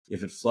iceberg.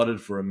 If it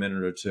flooded for a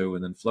minute or two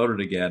and then floated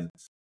again,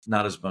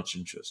 not as much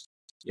interest.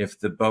 If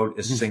the boat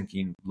is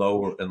sinking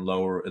lower and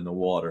lower in the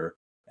water,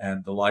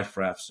 and the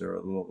lifeboats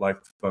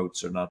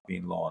are not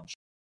being launched,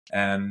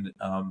 and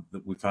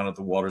we found out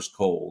the water's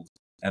cold,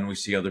 and we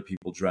see other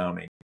people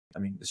drowning. I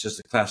mean, it's just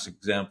a classic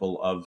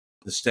example of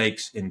the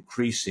stakes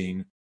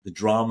increasing, the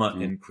drama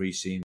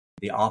increasing,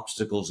 the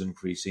obstacles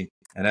increasing,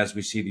 and as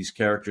we see these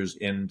characters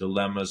in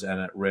dilemmas and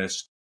at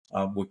risk,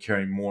 we're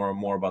caring more and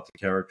more about the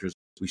characters.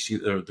 We see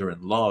they're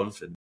in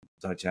love in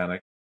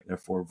Titanic,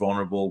 therefore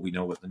vulnerable. We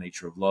know what the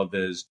nature of love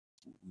is.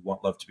 We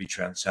want love to be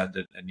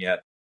transcendent, and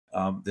yet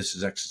this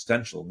is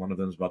existential. One of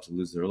them is about to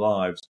lose their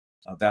lives.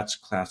 That's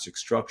classic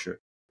structure.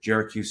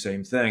 Jericho,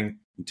 same thing.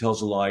 He tells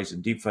the lies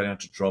in deep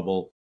financial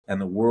trouble, and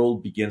the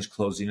world begins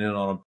closing in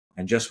on him.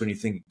 And just when you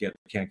think it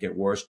can't get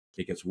worse,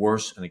 it gets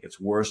worse, and it gets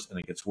worse, and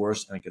it gets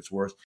worse, and it gets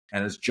worse.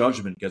 And his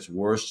judgment gets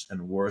worse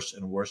and worse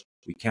and worse.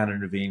 We can't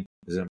intervene.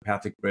 There's an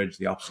empathic bridge.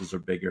 The obstacles are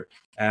bigger.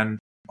 And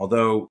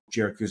although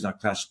Jericho is not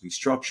classically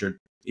structured,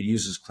 it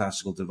uses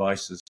classical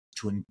devices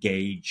to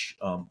engage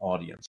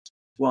audience.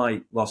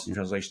 Why Lost in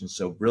Translation is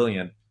so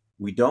brilliant.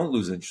 We don't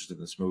lose interest in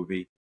this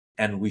movie,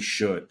 and we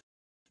should.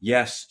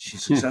 Yes, she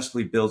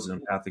successfully builds an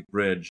empathic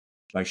bridge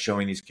by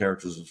showing these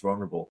characters as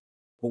vulnerable.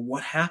 But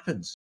what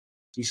happens?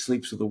 He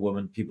sleeps with a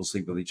woman. People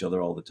sleep with each other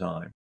all the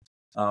time.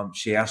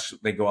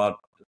 They go out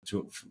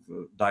to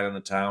night on the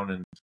town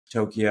in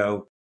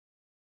Tokyo.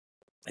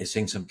 They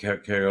sing some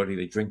karaoke.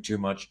 They drink too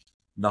much.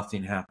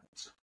 Nothing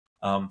happens.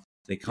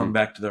 They come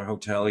back to their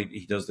hotel.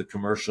 He does the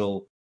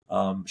commercial.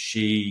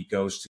 She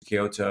goes to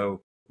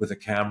Kyoto with a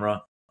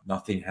camera.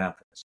 Nothing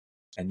happens.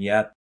 And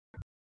yet,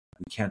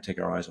 we can't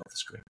take our eyes off the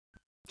screen.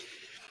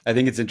 I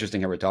think it's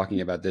interesting how we're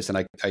talking about this. And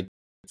I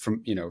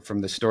from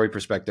the story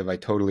perspective, I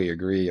totally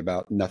agree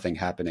about nothing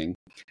happening.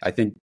 I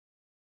think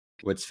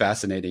what's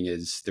fascinating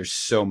is there's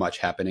so much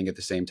happening at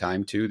the same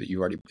time too, that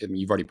you've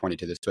already pointed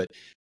to this, but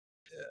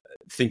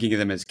thinking of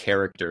them as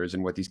characters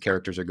and what these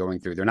characters are going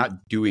through, they're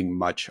not doing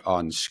much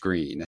on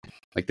screen.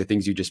 Like the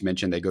things you just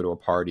mentioned, they go to a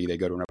party, they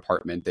go to an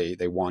apartment,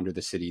 they wander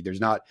the city.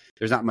 There's not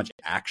much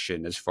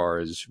action as far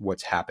as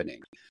what's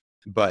happening.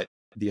 But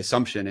the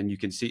assumption, and you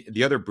can see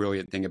the other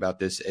brilliant thing about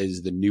this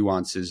is the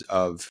nuances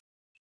of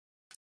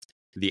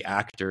the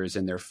actors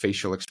and their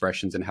facial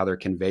expressions and how they're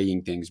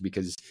conveying things,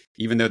 because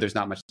even though there's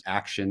not much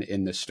action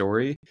in the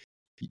story,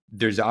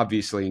 there's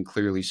obviously and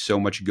clearly so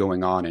much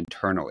going on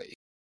internally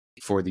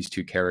for these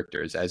two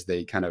characters as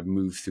they kind of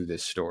move through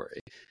this story.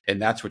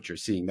 And that's what you're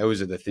seeing.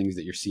 Those are the things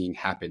that you're seeing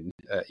happen,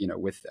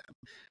 with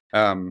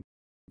them.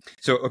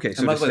 So to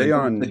stay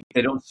on,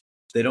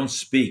 they don't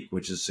speak,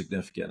 which is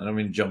significant. I don't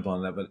mean to jump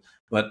on that,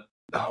 but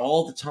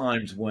all the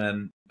times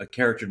when a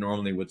character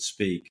normally would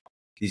speak,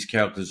 these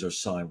characters are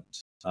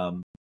silent.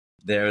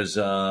 There's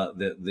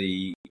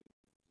the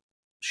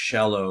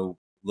shallow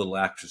little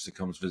actress that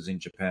comes visiting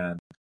Japan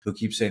who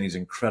keeps saying these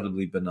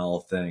incredibly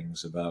banal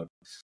things about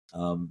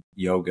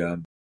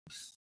yoga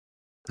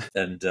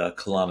and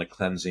colonic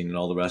cleansing and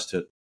all the rest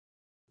of it.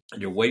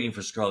 And you're waiting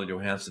for Scarlett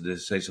Johansson to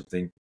say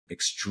something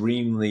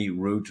extremely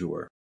rude to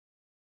her.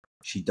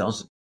 She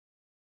doesn't.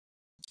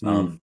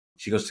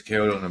 She goes to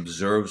Kyoto and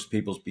observes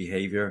people's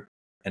behavior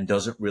and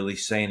doesn't really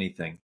say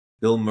anything.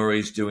 Bill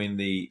Murray's doing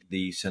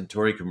the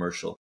Centauri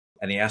commercial,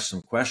 and he asks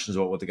some questions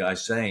about what the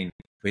guy's saying,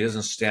 but he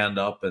doesn't stand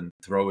up and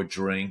throw a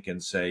drink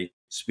and say,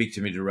 "Speak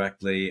to me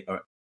directly."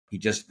 Or you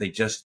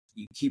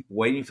keep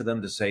waiting for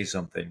them to say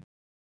something,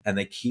 and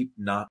they keep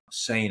not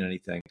saying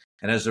anything.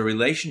 And as the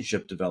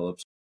relationship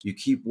develops, you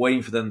keep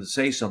waiting for them to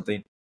say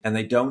something, and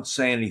they don't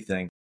say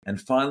anything. And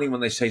finally,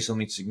 when they say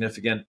something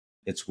significant,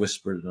 it's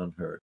whispered and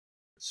unheard.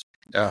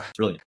 It's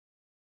brilliant.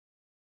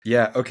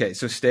 Yeah. Okay.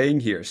 So staying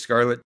here,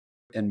 Scarlett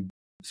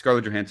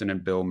Johansson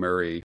and Bill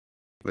Murray.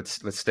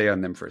 Let's stay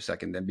on them for a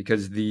second then,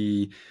 because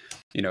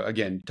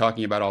again,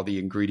 talking about all the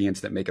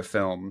ingredients that make a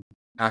film,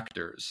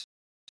 actors.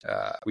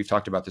 We've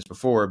talked about this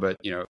before, but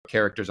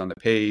characters on the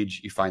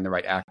page, you find the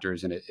right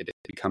actors, and it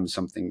becomes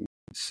something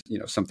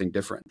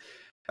different.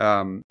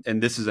 And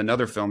this is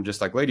another film,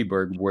 just like Lady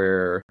Bird,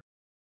 where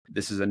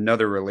this is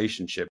another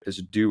relationship,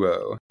 this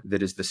duo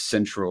that is the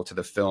central to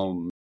the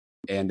film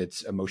and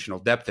its emotional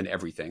depth and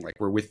everything. Like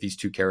we're with these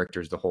two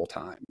characters the whole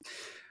time.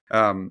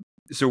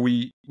 So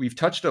we've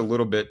touched a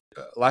little bit.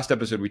 Last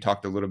episode, we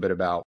talked a little bit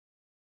about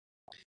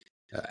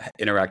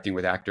interacting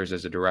with actors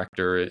as a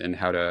director and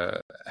how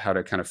to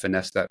kind of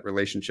finesse that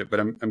relationship. But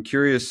I'm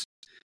curious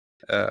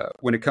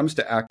when it comes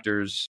to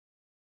actors,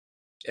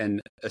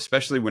 and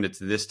especially when it's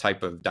this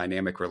type of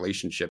dynamic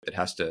relationship that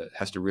has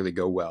to really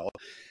go well.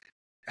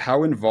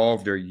 How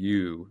involved are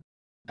you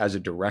as a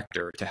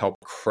director to help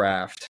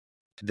craft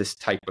this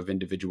type of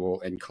individual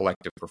and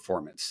collective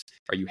performance?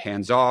 Are you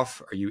hands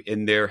off? Are you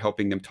in there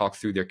helping them talk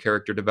through their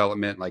character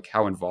development? Like,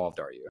 how involved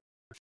are you?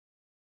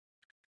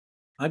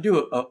 I do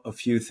a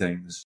few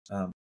things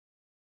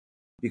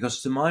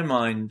because to my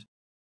mind,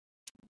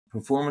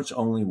 performance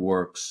only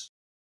works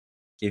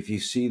if you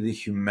see the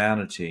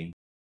humanity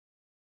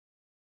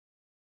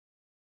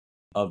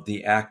of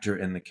the actor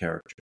in the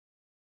character.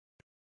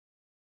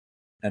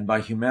 And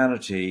by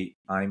humanity,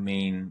 I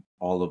mean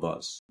all of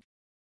us.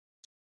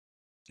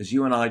 As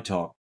you and I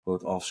talk,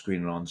 both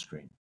off-screen and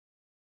on-screen,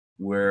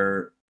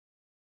 we're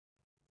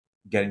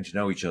getting to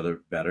know each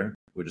other better.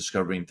 We're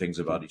discovering things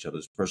about each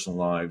other's personal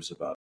lives,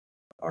 about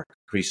our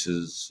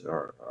caprices,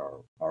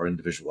 our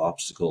individual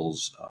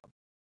obstacles,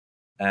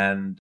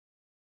 and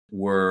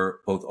we're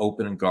both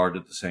open and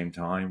guarded at the same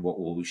time. What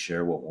will we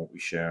share? What won't we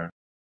share?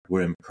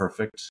 We're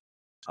imperfect.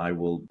 I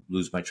will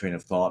lose my train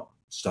of thought,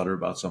 stutter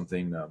about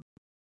something,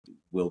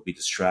 we'll be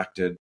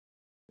distracted,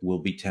 we'll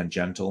be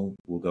tangential,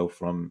 we'll go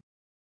from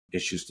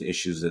issues to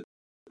issues that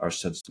are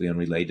sensibly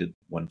unrelated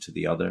one to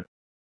the other.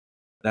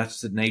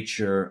 That's the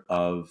nature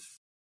of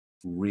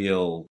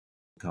real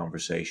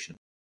conversation.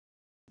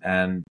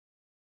 And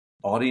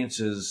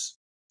audiences,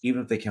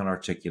 even if they can't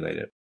articulate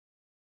it,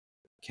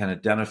 can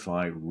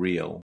identify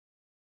real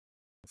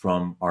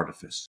from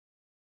artifice.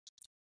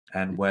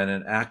 And when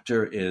an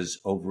actor is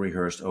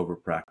over-rehearsed,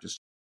 over-practiced,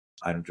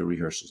 I don't do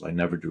rehearsals. I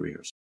never do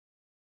rehearsals.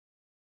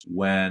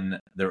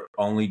 When they're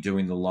only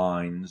doing the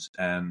lines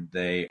and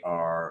they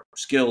are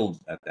skilled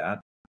at that,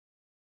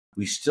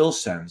 we still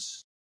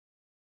sense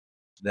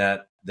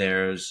that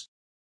there's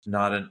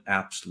not an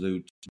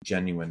absolute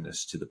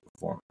genuineness to the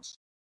performance.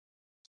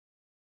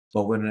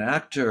 But when an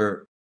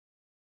actor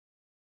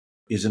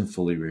isn't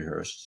fully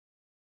rehearsed,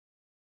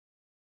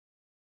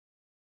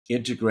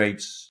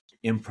 integrates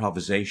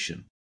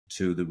improvisation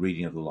to the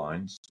reading of the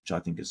lines, which I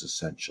think is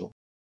essential,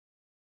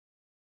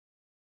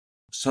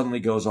 suddenly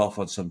goes off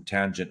on some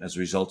tangent as a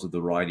result of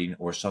the writing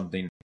or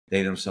something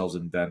they themselves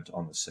invent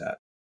on the set.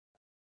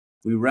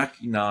 We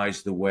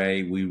recognize the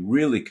way we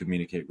really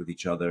communicate with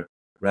each other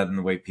rather than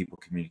the way people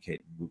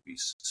communicate in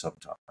movies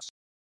sometimes.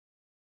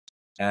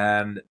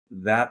 And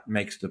that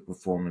makes the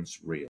performance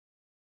real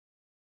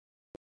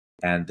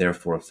and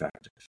therefore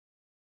effective.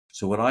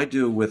 So what I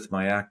do with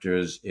my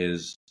actors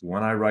is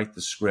when I write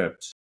the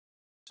script,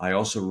 I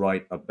also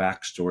write a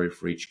backstory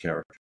for each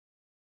character,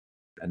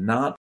 and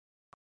not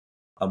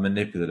a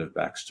manipulative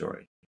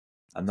backstory.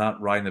 I'm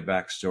not writing the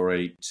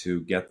backstory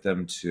to get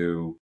them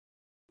to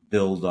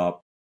build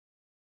up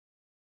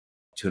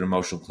to an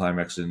emotional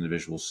climax in an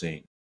individual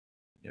scene.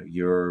 You know,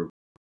 your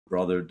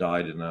brother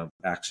died in an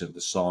accident at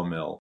the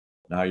sawmill.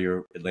 Now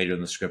you're later in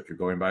the script, you're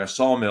going by a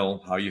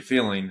sawmill. How are you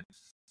feeling?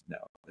 No,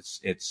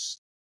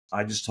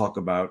 I just talk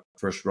about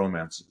first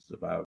romances,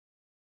 about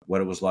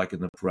what it was like in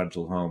the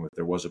parental home, if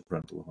there was a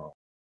parental home,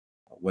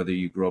 whether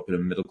you grew up in a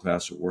middle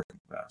class or working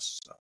class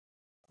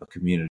a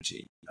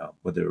community,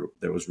 whether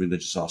there was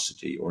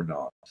religiosity or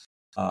not.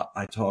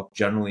 I talk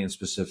generally and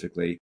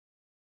specifically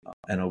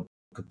and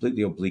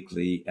completely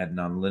obliquely and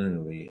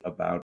non-linearly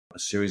about a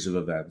series of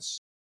events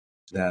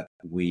that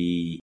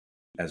we,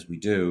 as we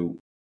do,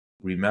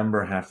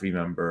 remember, half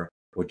remember,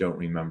 or don't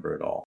remember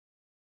at all.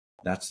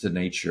 That's the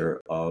nature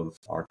of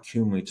our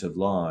cumulative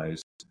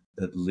lives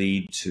that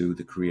lead to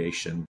the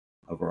creation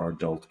of our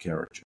adult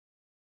character.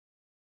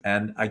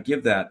 And I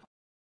give that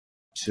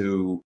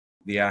to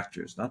the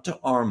actors, not to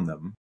arm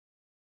them,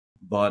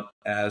 but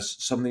as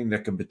something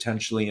that can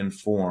potentially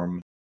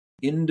inform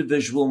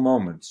individual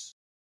moments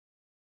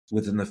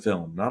within the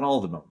film, not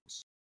all the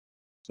moments.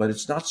 But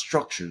it's not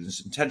structured,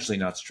 it's intentionally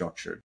not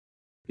structured,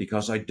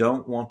 because I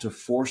don't want to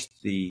force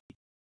the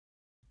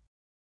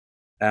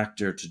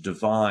actor to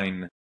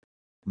divine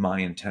my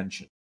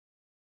intention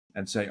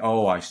and say,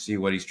 oh, I see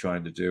what he's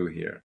trying to do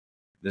here.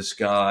 This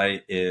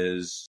guy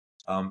is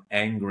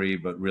angry,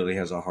 but really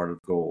has a heart of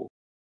gold.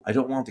 I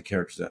don't want the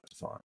characters that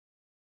defined.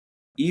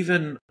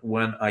 Even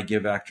when I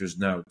give actors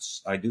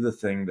notes, I do the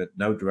thing that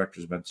no director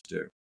is meant to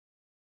do.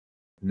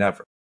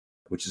 Never.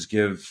 Which is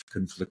give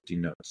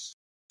conflicting notes,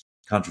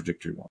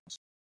 contradictory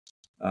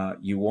ones.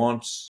 You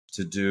want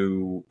to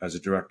do, as a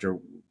director,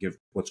 give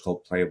what's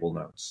called playable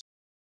notes.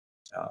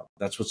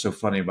 That's what's so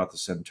funny about the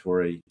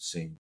Centauri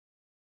scene,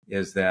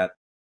 is that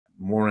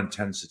more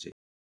intensity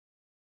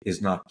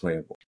is not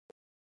playable.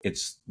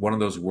 It's one of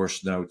those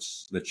worst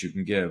notes that you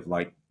can give,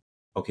 like,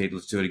 okay,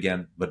 let's do it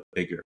again, but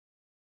bigger.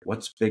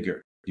 What's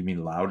bigger? Do you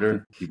mean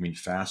louder? Do you mean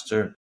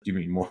faster? Do you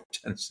mean more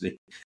intensity?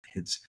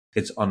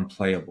 It's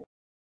unplayable.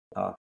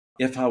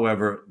 If,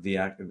 however, the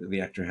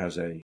actor has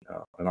an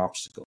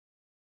obstacle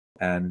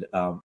and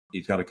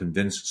he's got to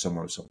convince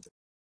someone of something,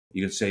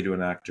 you could say to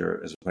an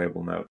actor as a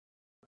playable note,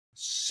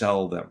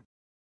 sell them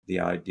the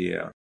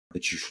idea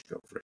that you should go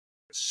for it.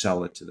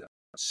 Sell it to them.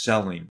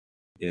 Selling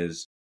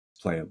is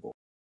playable.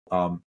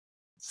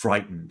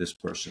 Frighten this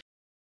person.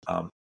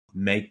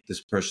 Make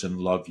this person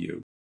love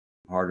you.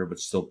 Harder, but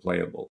still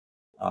playable.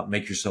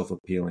 Make yourself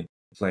appealing.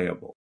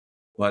 Playable.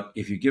 But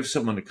if you give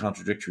someone a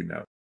contradictory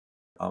note,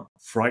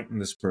 frighten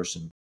this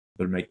person,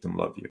 but make them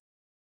love you.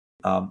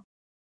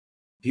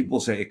 People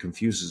say it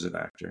confuses an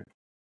actor,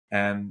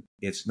 and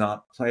it's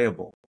not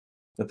playable.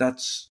 But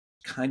that's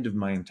kind of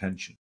my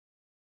intention.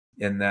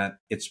 in that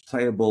it's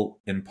playable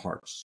in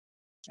parts,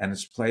 and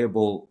it's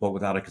playable but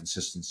without a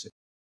consistency.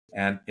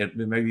 And it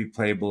may be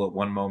playable at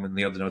one moment, and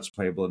the other note's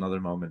playable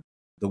another moment.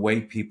 The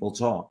way people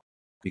talk,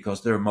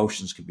 because their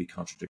emotions can be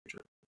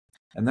contradictory.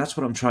 And that's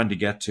what I'm trying to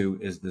get to,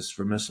 is this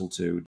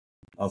vermicitude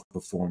of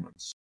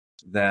performance,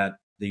 that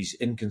these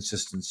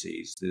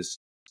inconsistencies, this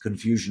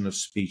confusion of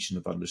speech and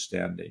of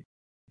understanding,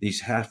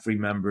 these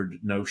half-remembered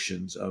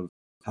notions of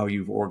how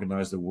you've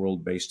organized the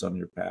world based on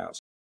your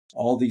past,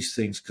 all these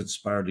things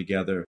conspire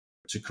together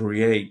to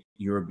create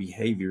your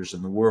behaviors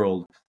in the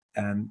world.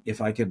 And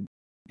if I can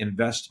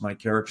invest my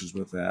characters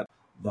with that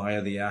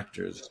via the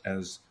actors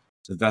as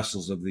the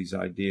vessels of these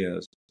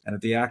ideas, and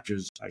if the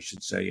actors, I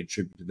should say,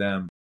 attribute to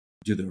them,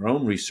 do their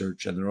own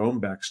research and their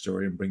own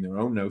backstory and bring their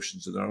own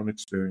notions and their own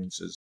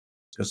experiences,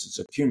 because it's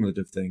a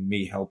cumulative thing,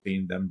 me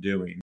helping them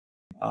doing,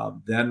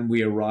 then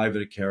we arrive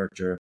at a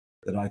character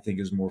that I think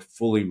is more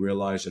fully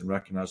realized and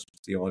recognized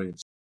with the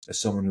audience as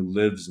someone who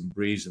lives and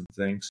breathes and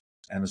thinks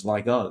and is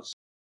like us,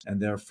 and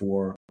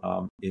therefore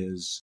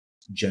is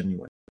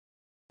genuine.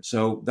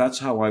 So that's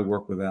how I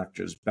work with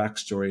actors.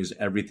 Backstory is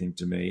everything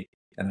to me,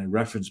 and I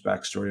reference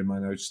backstory in my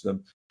notes to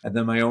them, and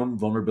then my own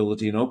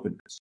vulnerability and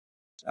openness.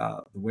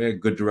 The way a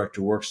good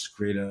director works is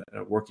create a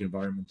working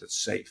environment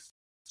that's safe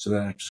so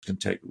that actors can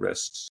take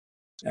risks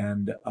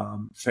and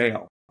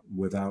fail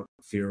without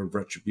fear of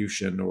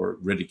retribution or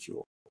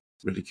ridicule.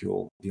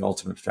 Ridicule, the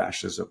ultimate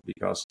fascism,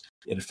 because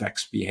it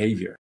affects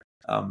behavior.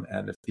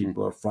 And if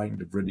people are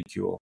frightened of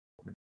ridicule,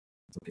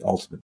 the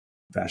ultimate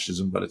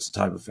fascism, but it's a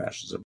type of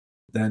fascism,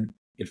 then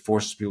it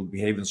forces people to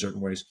behave in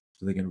certain ways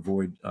so they can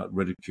avoid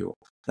ridicule.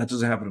 That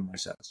doesn't happen in my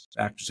sets.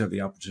 Actors have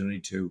the opportunity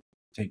to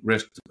take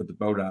risks, to put the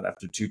boat out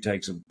after 2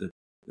 takes of the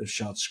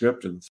shot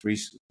script, or the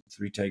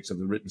three takes of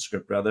the written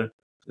script, rather.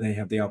 They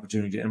have the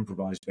opportunity to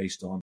improvise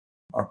based on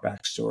our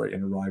backstory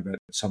and arrive at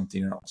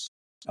something else.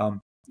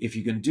 If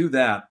you can do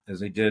that, as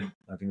they did,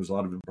 I think there was a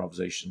lot of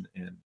improvisation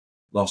in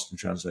Lost in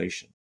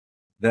Translation,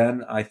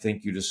 then I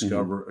think you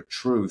discover a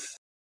truth,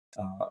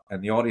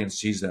 and the audience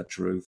sees that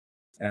truth,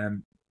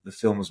 and the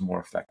film is more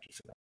effective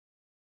for them.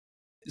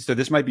 So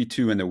this might be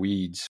too in the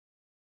weeds,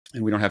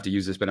 and we don't have to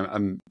use this, but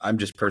I'm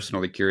just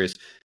personally curious.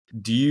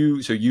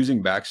 So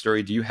using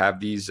backstory, do you have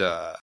these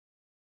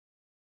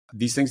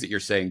things that you're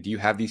saying? Do you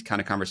have these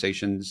kind of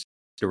conversations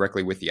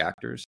directly with the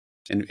actors?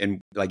 And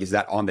like, is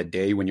that on the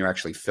day when you're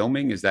actually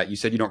filming? Is that, you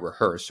said you don't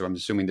rehearse, so I'm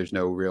assuming there's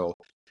no real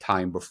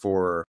time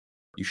before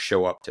you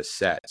show up to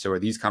set. So are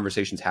these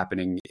conversations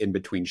happening in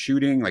between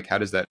shooting? Like, how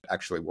does that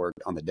actually work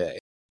on the day?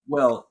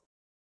 Well,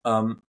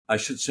 I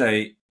should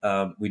say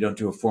we don't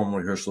do a formal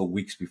rehearsal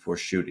weeks before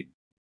shooting.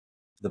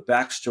 The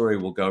backstory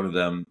will go to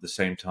them the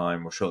same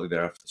time or shortly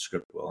thereafter the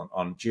script will.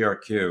 On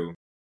GRQ,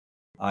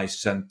 I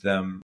sent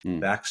them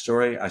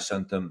backstory, I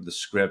sent them the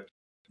script,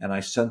 and I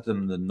sent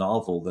them the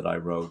novel that I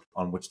wrote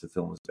on which the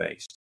film is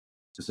based.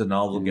 Because the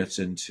novel gets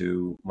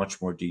into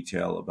much more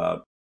detail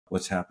about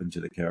what's happened to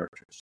the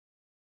characters.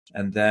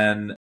 And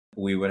then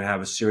we would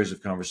have a series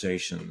of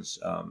conversations,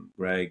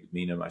 Greg,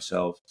 Mina,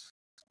 myself,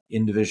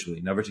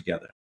 individually, never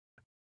together,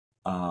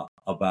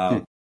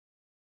 about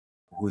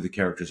who the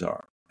characters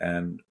are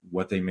and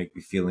what they make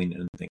me feeling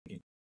and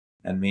thinking.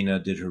 And Mina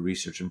did her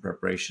research and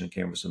preparation and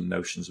came with some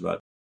notions about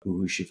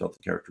who she felt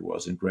the character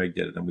was, and Greg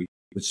did it, and we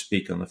would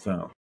speak on the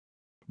phone.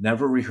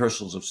 Never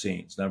rehearsals of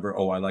scenes, never,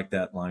 I like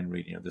that line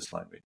reading or this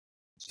line reading.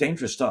 It's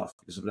dangerous stuff,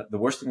 because the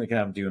worst thing that can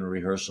happen to you in a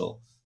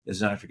rehearsal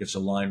is an actor gets a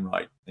line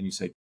right, and you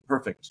say,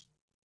 perfect.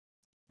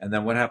 And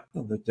then what happens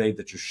on the day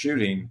that you're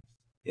shooting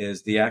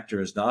is the actor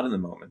is not in the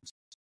moment.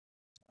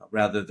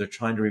 Rather, they're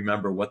trying to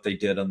remember what they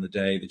did on the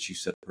day that you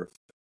said perfect.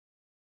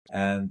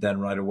 And then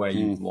right away,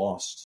 you've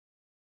lost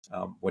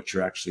what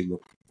you're actually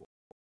looking for.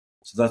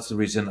 So that's the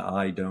reason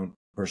I don't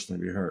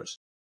personally rehearse.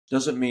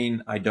 Doesn't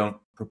mean I don't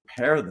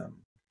prepare them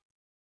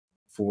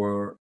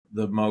for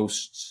the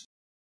most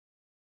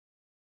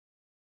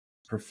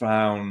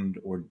profound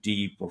or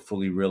deep or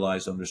fully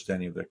realized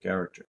understanding of their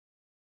character.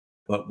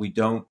 But we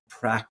don't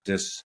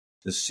practice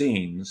the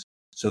scenes,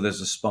 so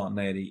there's a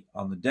spontaneity.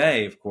 On the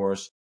day, of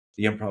course,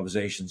 the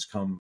improvisations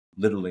come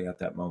literally at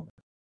that moment.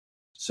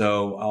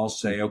 So I'll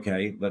say,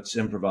 okay, let's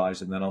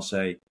improvise, and then I'll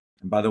say,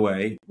 and by the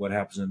way, what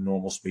happens in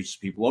normal speech is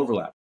people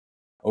overlap.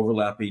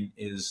 Overlapping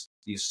is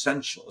the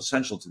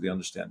essential to the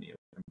understanding of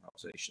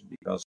improvisation,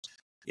 because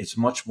it's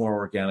much more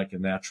organic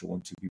and natural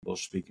when two people are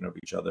speaking of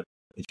each other.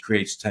 It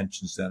creates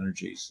tensions and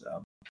energies,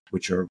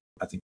 which are,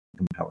 I think,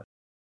 compelling.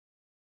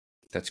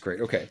 That's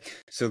great. Okay,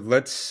 so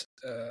let's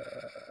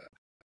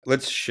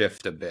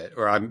shift a bit,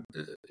 or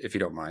if you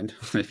don't mind,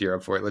 if you're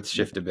up for it, let's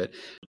shift a bit.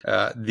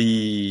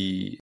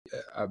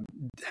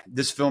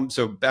 This film.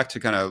 So back to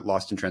kind of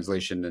Lost in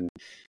Translation and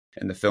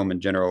the film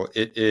in general.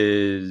 It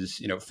is,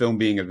 film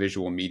being a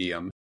visual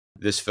medium.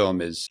 This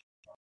film is,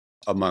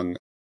 among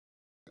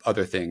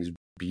other things,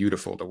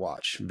 beautiful to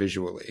watch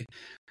visually,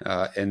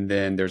 and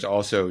then there's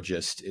also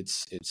just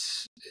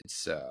it's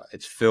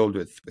filled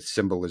with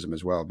symbolism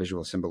as well,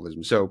 visual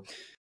symbolism. So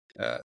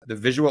the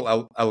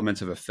visual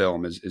elements of a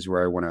film is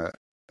where I want to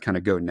kind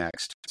of go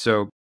next.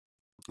 So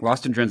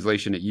Lost in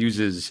Translation,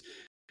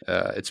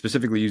 it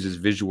specifically uses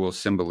visual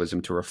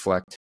symbolism to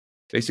reflect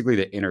basically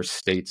the inner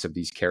states of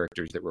these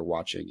characters that we're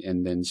watching,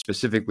 and then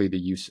specifically the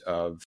use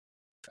of,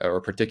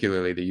 or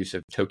particularly the use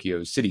of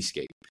Tokyo's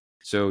cityscape.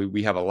 So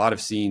we have a lot of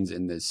scenes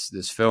in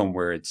this film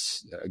where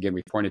it's, again,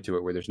 we pointed to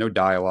it, where there's no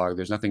dialogue,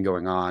 there's nothing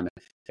going on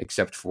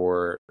except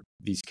for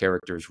these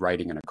characters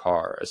riding in a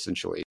car,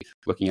 essentially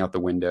looking out the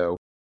window,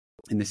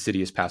 and the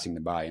city is passing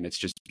them by, and it's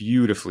just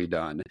beautifully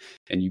done.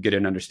 And you get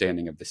an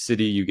understanding of the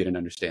city, you get an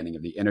understanding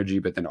of the energy,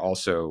 but then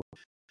also,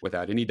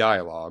 without any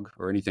dialogue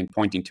or anything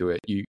pointing to it,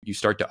 you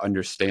start to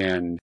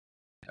understand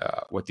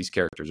what these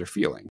characters are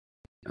feeling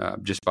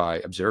just by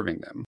observing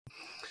them.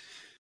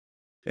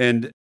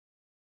 And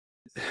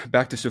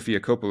back to Sofia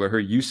Coppola, her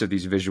use of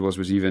these visuals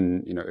was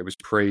even, it was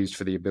praised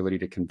for the ability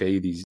to convey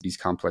these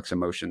complex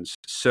emotions.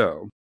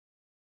 So,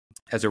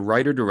 as a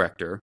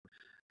writer-director,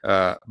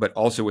 but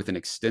also with an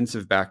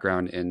extensive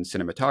background in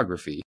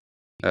cinematography,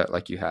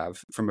 like you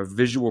have, from a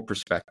visual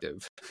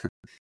perspective,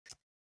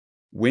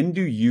 when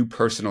do you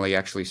personally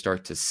actually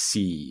start to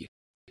see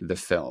the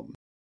film?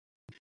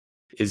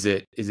 Is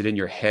it in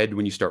your head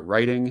when you start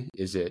writing?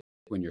 Is it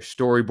when you're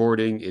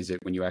storyboarding? Is it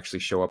when you actually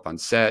show up on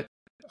set,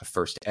 a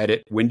first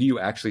edit? When do you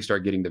actually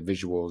start getting the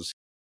visuals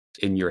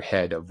in your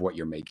head of what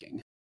you're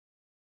making?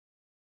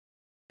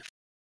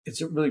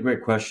 It's a really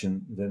great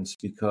question, Vince,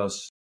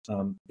 because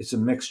it's a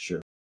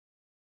mixture.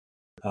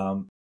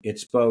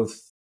 It's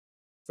both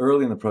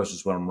early in the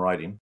process when I'm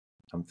writing,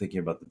 I'm thinking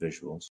about the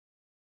visuals,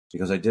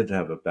 because I did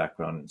have a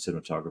background in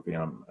cinematography, and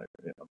I'm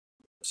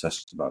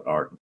obsessed about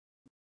art.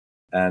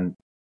 And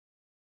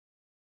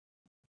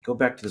go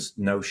back to this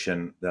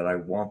notion that I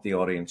want the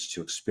audience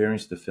to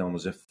experience the film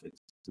as if it's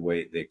the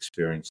way they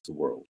experience the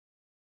world.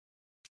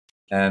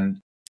 And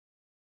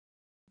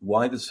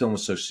why this film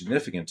is so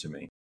significant to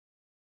me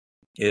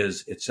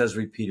is it says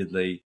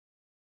repeatedly,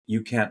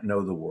 you can't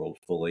know the world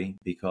fully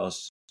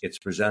because it's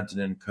presented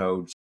in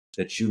codes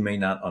that you may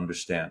not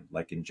understand,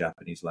 like in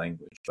Japanese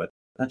language, but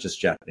not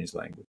just Japanese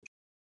language.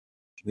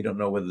 We don't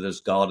know whether there's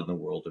God in the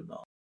world or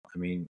not. I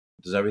mean,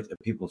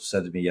 people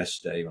said to me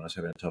yesterday when I was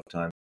having a tough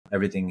time,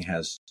 everything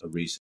has a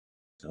reason.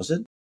 Does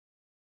it?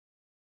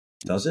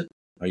 Does it?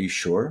 Are you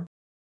sure?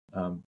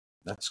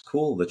 That's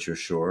cool that you're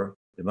sure.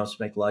 It must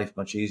make life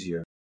much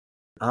easier.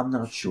 I'm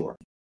not sure.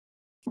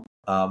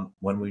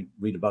 When we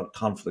read about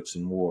conflicts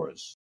and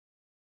wars,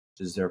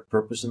 is there a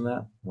purpose in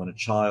that? When a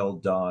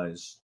child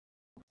dies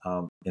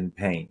in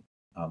pain,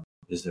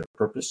 is there a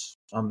purpose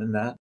in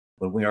that?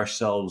 When we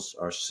ourselves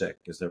are sick,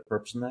 is there a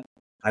purpose in that?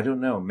 I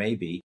don't know,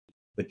 maybe.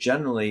 But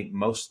generally,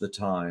 most of the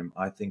time,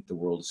 I think the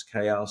world is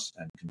chaos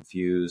and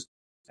confused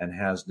and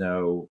has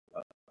no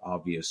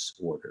obvious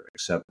order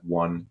except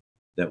one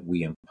that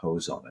we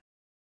impose on it.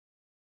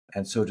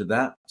 And so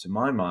to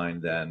my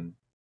mind, then,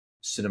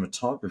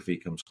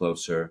 cinematography comes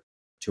closer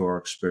to our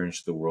experience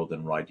of the world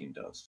than writing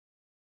does.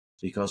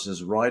 Because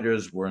as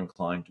writers, we're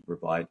inclined to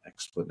provide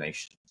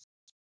explanations.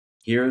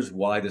 Here's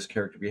why this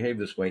character behaved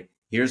this way.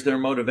 Here's their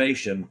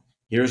motivation.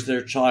 Here's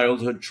their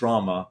childhood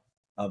trauma.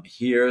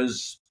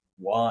 Here's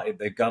why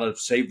they've got to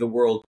save the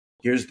world.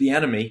 Here's the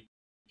enemy.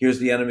 Here's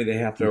the enemy they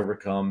have to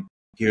overcome.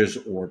 Here's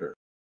order.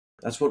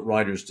 That's what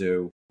writers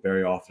do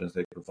very often, is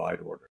they provide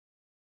order.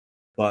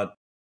 But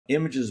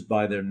images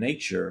by their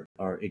nature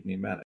are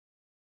enigmatic.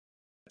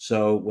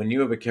 So when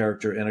you have a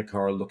character in a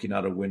car looking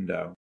out a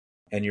window,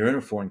 and you're in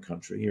a foreign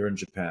country, you're in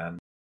Japan,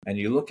 and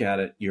you look at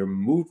it, you're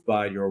moved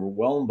by it, you're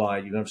overwhelmed by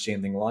it, you've never seen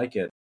anything like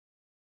it.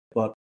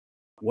 But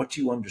what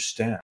do you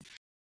understand?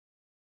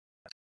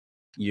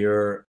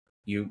 You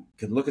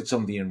can look at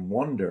something in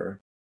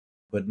wonder,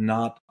 but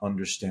not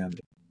understand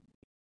it.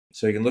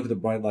 So you can look at the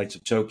bright lights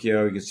of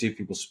Tokyo, you can see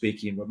people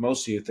speaking, but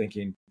mostly you're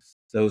thinking,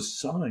 those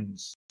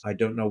signs, I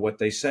don't know what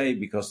they say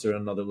because they're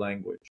in another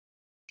language.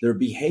 Their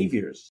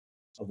behaviors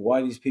of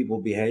why these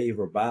people behave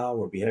or bow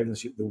or behave in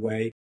the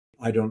way,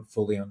 I don't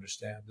fully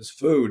understand. This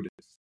food,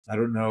 I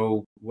don't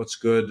know what's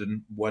good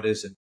and what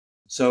isn't.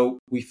 So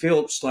we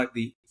feel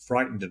slightly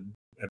frightened and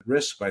at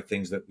risk by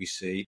things that we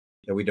see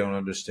that we don't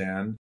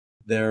understand.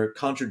 They're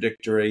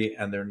contradictory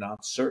and they're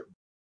not certain.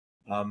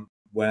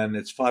 When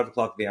it's 5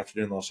 o'clock in the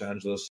afternoon in Los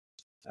Angeles,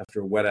 after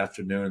a wet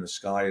afternoon and the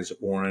sky is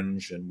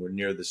orange and we're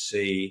near the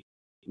sea,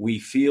 we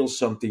feel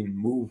something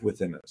move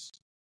within us.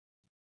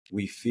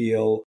 We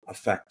feel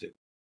affected.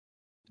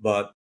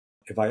 But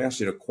if I ask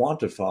you to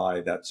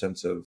quantify that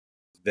sense of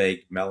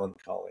vague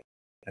melancholy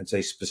and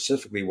say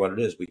specifically what it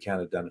is, we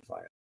can't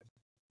identify it.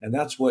 And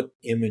that's what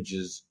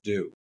images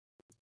do,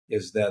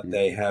 is that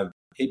they have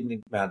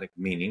enigmatic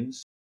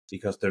meanings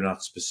because they're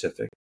not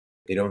specific.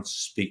 They don't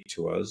speak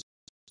to us.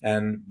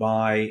 And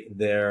by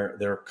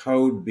their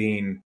code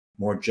being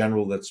more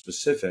general than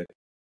specific,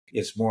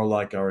 it's more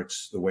like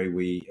the way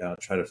we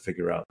try to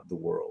figure out the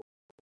world.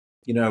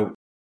 You know,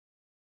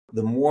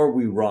 the more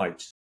we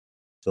write,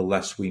 the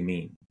less we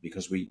mean,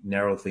 because we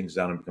narrow things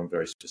down and become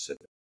very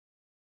specific.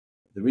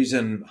 The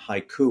reason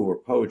haiku or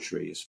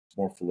poetry is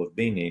more full of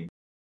meaning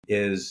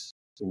is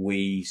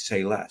we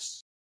say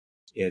less.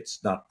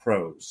 It's not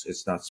prose.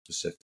 It's not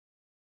specific.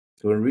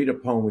 So when we read a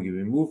poem, we can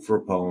be moved for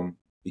a poem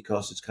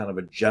because it's kind of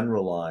a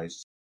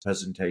generalized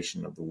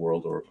presentation of the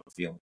world or a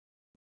feeling.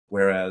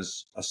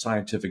 Whereas a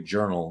scientific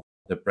journal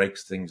that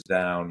breaks things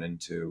down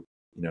into,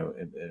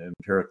 an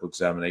empirical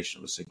examination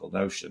of a single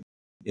notion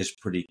is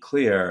pretty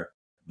clear,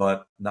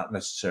 but not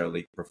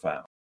necessarily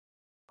profound.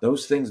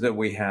 Those things that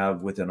we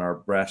have within our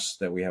breasts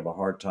that we have a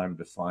hard time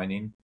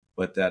defining,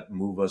 but that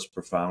move us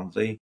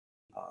profoundly,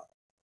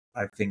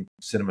 I think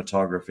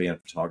cinematography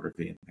and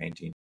photography and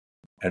painting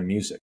and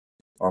music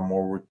are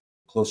more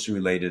closely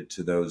related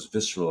to those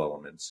visceral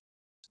elements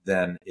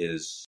than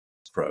is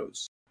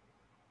prose.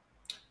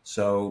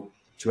 So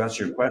to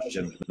answer your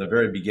question, from the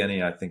very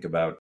beginning, I think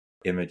about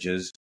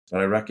images,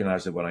 but I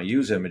recognize that when I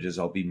use images,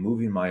 I'll be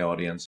moving my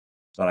audience,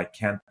 but I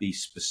can't be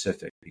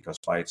specific because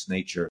by its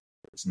nature,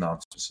 it's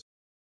non-specific.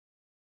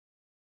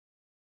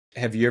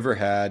 Have you ever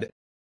had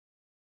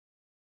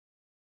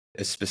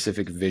a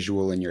specific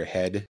visual in your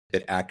head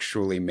that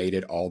actually made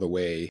it all the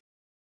way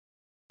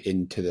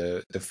into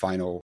the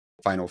final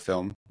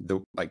film,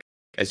 like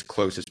as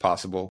close as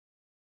possible?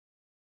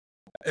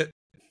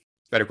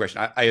 Better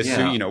question. I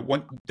assume,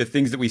 the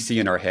things that we see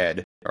in our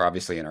head are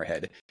obviously in our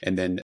head. And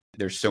then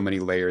there's so many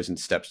layers and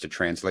steps to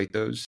translate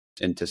those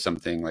into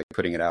something, like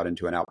putting it out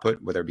into an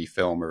output, whether it be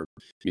film or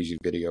music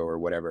video or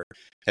whatever.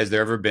 Has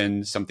there ever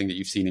been something that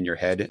you've seen in your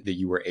head that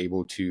you were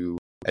able to,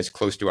 as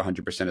close to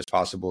 100% as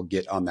possible,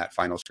 get on that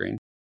final screen?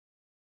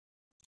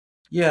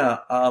 Yeah.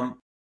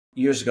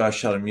 Years ago, I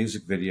shot a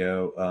music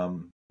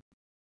video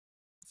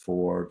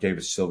for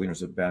David Sylvian. It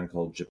was a band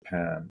called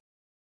Japan.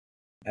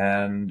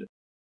 And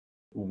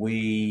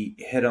we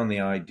hit on the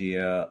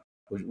idea,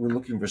 we're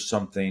looking for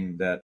something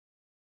that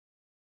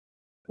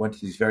went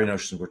to these very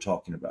notions we're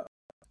talking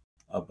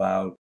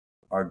about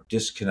our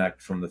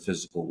disconnect from the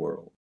physical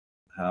world.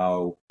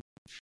 How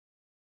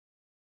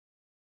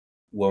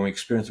when we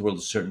experience the world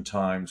at certain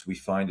times, we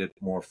find it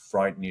more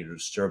frightening or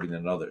disturbing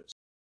than others.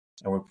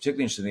 And we're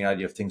particularly interested in the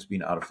idea of things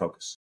being out of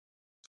focus.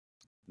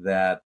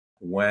 That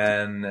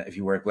if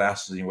you wear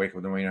glasses and you wake up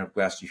in the morning and you have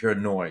glasses, you hear a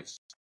noise.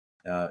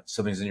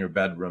 Something's in your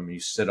bedroom, you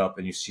sit up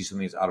and you see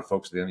something that's out of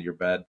focus at the end of your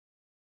bed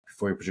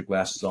before you put your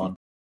glasses on,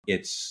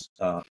 it's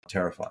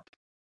terrifying.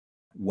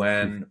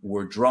 When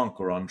we're drunk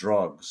or on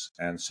drugs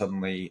and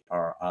suddenly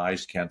our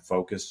eyes can't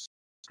focus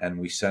and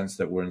we sense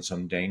that we're in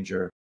some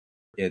danger,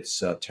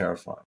 it's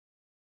terrifying.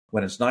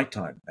 When it's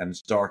nighttime and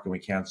it's dark and we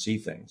can't see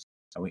things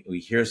and we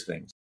hear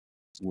things,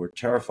 we're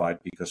terrified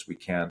because we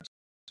can't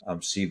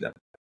see them.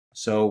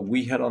 So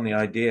we had on the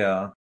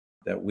idea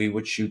that we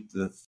would shoot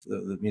the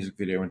music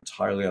video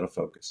entirely out of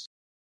focus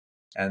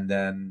and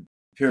then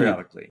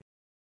periodically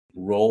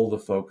roll the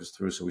focus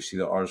through so we see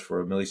the artist for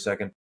a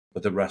millisecond,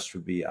 but the rest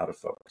would be out of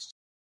focus.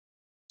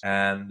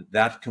 And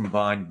that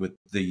combined with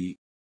the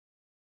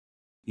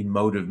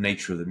emotive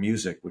nature of the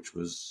music, which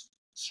was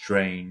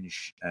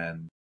strange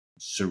and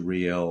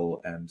surreal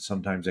and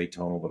sometimes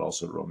atonal, but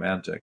also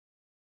romantic,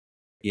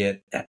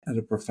 it had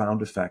a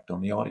profound effect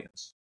on the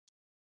audience.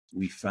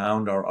 We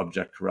found our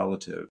object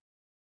correlative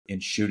in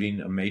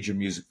shooting a major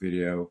music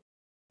video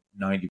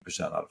 90%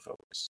 out of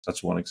focus.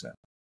 That's one example.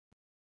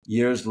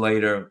 Years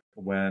later,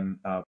 when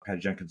Patty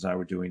Jenkins and I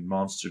were doing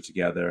Monster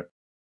together,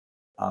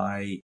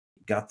 I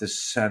got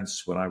this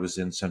sense when I was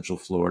in Central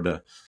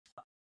Florida,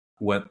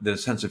 the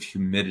sense of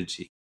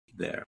humidity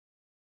there,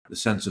 the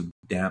sense of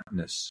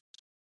dampness,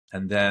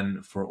 and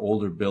then for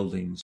older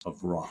buildings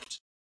of rot,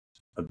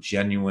 of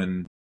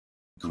genuine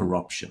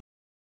corruption,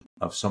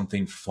 of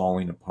something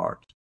falling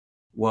apart,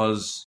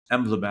 was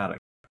emblematic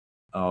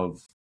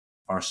of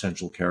our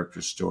central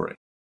character's story.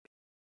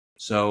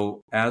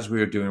 So as we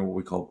were doing what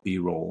we call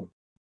B-roll,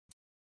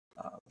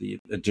 the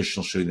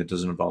additional shooting that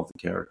doesn't involve the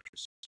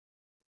characters,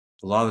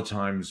 a lot of the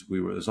times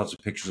there's lots of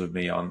pictures of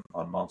me on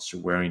Monster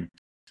wearing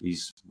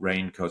these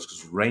raincoats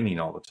because it's raining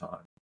all the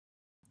time.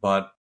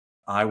 But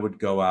I would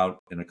go out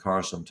in a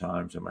car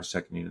sometimes, and my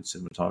second unit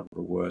cinematographer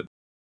would,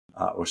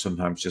 or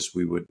sometimes just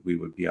we would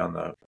be on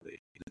the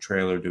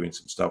trailer doing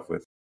some stuff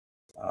with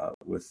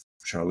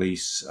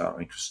Charlize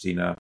and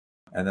Christina,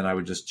 and then I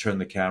would just turn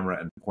the camera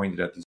and point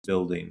it at these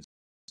buildings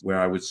where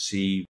I would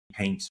see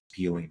paint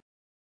peeling,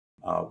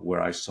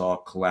 where I saw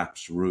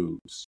collapsed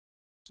roofs,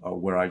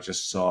 where I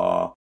just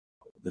saw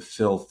the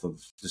filth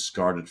of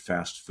discarded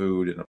fast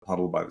food in a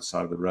puddle by the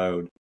side of the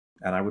road,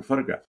 and I would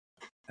photograph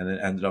it, and it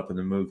ended up in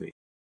the movie.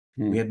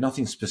 We had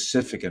nothing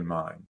specific in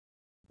mind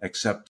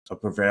except a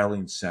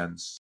prevailing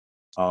sense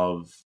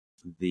of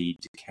the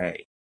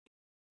decay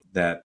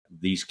that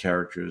these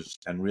characters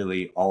and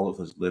really all of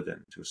us live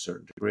in to a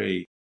certain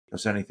degree,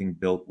 because anything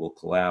built will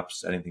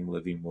collapse, anything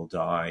living will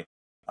die,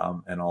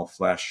 and all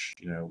flesh,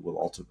 will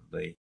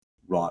ultimately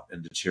rot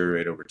and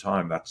deteriorate over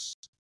time. That's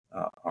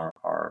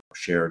our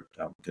shared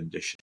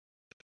condition.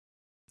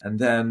 And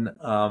then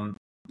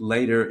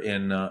later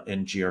in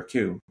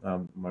GRQ,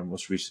 my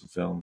most recent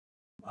film,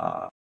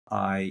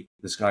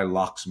 this guy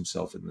locks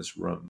himself in this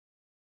room,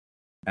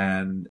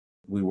 and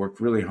we worked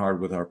really hard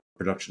with our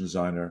production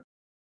designer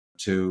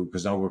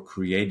because now we're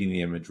creating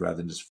the image rather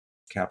than just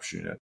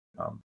capturing it,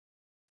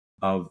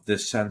 of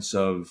this sense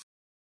of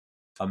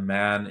a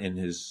man in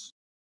his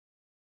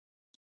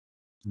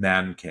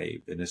man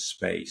cave, in his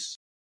space,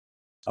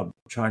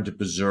 trying to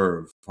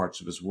preserve parts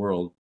of his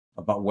world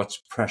about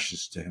what's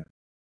precious to him.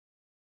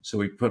 So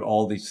we put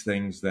all these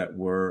things that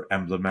were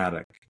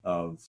emblematic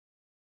of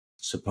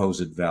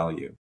supposed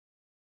value.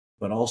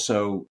 But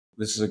also,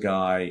 this is a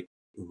guy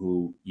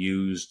who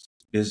used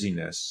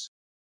busyness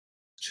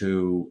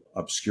to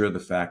obscure the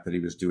fact that he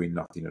was doing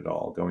nothing at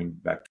all, going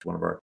back to one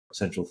of our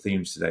central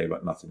themes today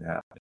about nothing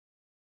happening.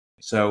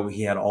 So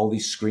he had all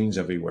these screens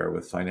everywhere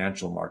with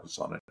financial markets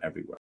on it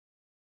everywhere,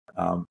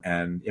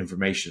 and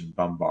information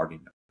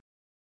bombarding them.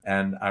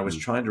 And I was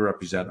trying to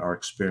represent our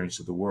experience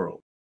of the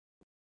world,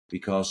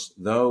 because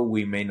though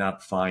we may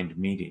not find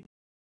meaning,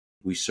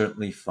 we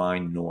certainly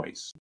find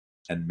noise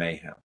and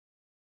mayhem.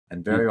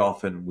 And very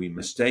often we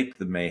mistake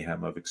the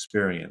mayhem of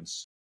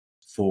experience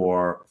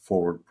for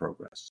forward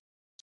progress.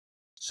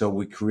 So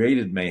we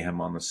created mayhem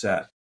on the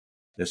set.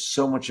 There's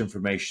so much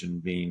information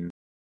being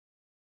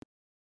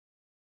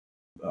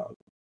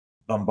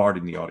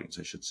bombarding the audience,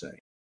 I should say,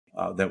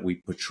 that we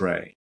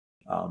portray,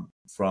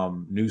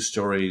 from news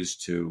stories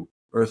to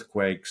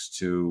earthquakes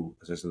to,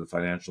 as I said, the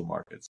financial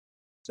markets,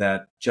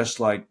 that just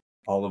like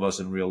all of us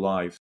in real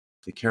life,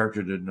 the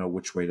character didn't know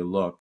which way to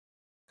look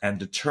and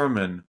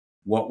determine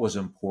what was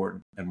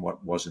important and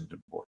what wasn't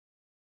important.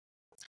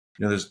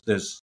 You know,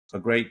 there's a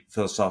great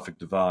philosophic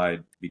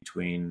divide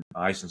between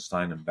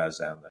Eisenstein and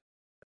Bazin,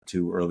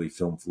 two early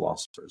film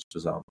philosophers,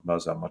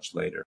 Bazin much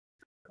later,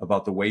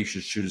 about the way you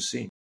should shoot a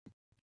scene.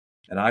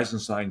 And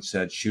Eisenstein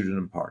said, shoot it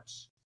in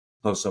parts,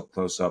 close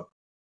up,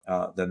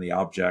 then the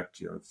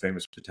object,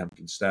 famous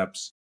Potemkin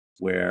steps,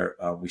 where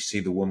we see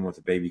the woman with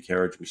the baby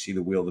carriage, we see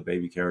the wheel of the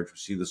baby carriage, we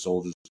see the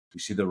soldiers, we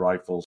see the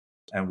rifles,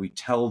 and we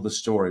tell the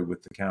story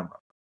with the camera.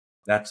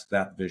 That's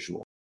that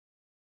visual,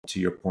 to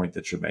your point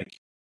that you're making,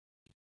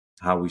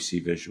 how we see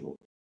visual.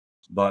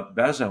 But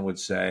Bazin would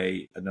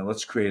say, now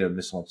let's create a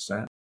mise en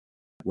scène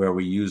where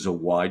we use a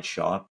wide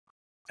shot,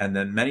 and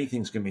then many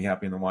things can be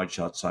happening in the wide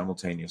shot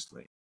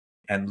simultaneously,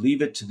 and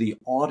leave it to the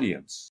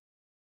audience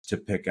to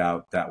pick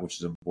out that which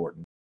is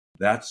important.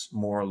 That's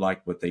more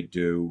like what they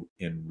do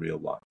in real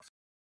life.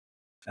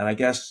 And I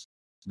guess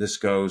this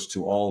goes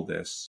to all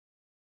this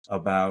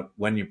about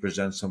when you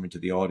present something to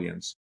the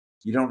audience,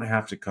 you don't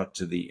have to cut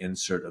to the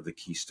insert of the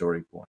key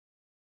story point.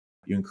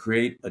 You can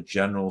create a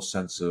general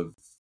sense of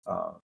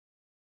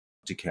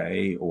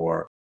decay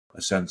or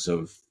a sense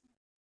of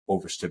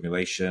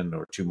overstimulation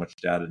or too much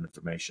data and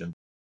information,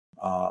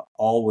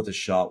 all with a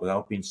shot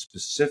without being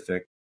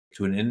specific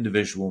to an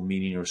individual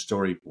meaning or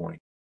story point,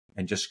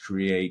 and just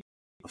create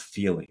a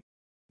feeling.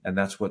 And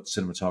that's what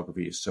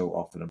cinematography is so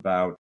often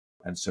about.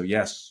 And so,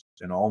 yes,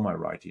 in all my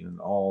writing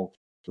and all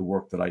the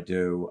work that I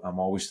do, I'm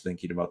always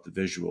thinking about the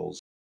visuals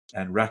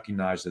and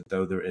recognize that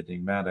though they're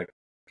enigmatic,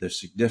 they're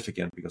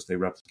significant because they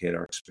replicate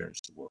our experience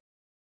of the world.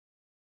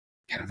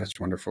 Yeah, that's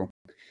wonderful.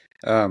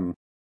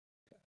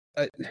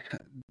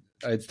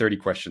 I had 30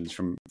 questions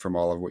from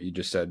all of what you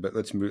just said, but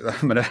let's move.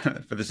 I'm gonna,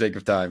 for the sake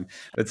of time,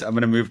 I'm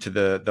gonna move to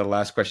the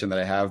last question that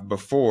I have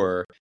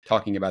before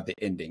talking about the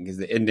ending, because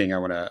the ending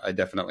I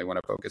definitely want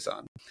to focus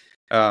on.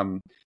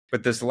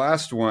 But this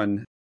last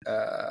one,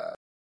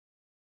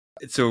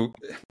 so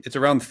it's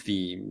around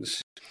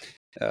themes,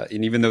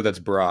 and even though that's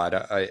broad,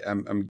 I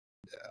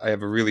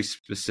have a really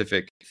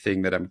specific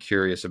thing that I'm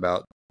curious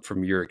about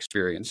from your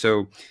experience.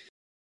 So,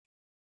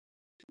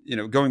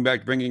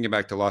 bringing it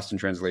back to Lost in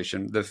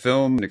Translation, the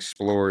film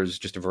explores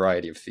just a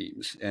variety of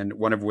themes, and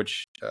one of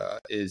which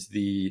is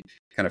the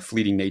kind of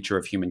fleeting nature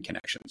of human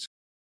connections.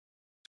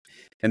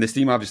 And this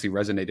theme obviously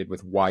resonated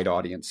with wide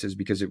audiences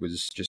because it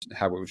was just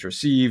how it was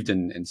received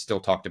and still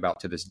talked about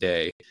to this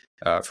day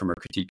from a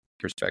critique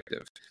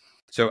perspective.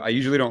 So I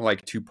usually don't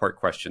like two-part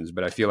questions,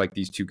 but I feel like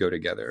these two go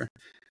together.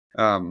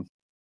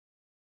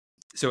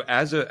 So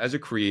as a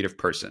creative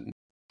person,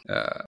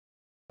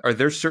 are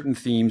there certain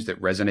themes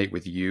that resonate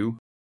with you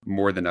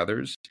more than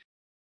others?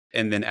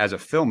 And then as a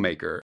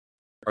filmmaker,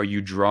 are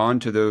you drawn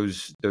to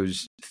those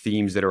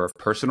themes that are of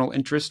personal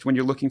interest when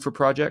you're looking for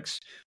projects,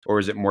 or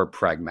is it more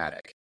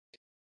pragmatic?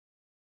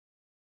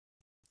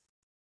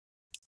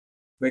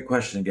 Great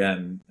question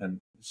again, and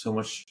so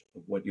much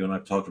of what you and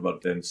I've talked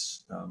about,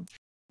 Vince,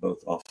 both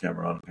off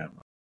camera and on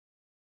camera.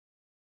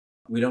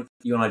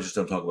 You and I just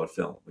don't talk about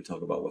film. We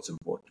talk about what's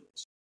important to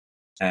us.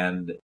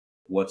 And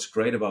what's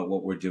great about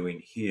what we're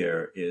doing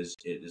here is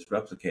it is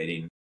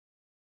replicating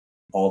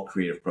all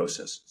creative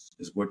processes.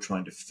 Is we're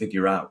trying to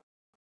figure out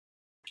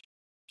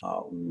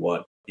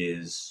what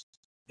is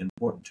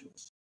important to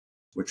us.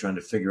 We're trying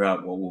to figure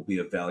out what will be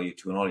of value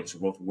to an audience.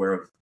 We're both aware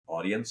of the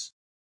audience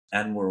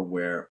and we're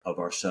aware of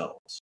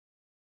ourselves.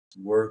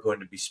 We're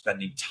going to be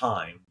spending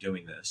time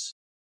doing this.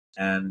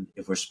 And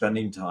if we're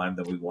spending time,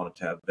 then we want it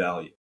to have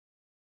value.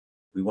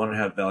 We want to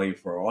have value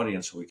for our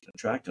audience so we can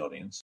attract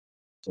audience,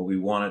 but we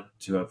want it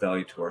to have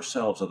value to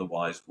ourselves.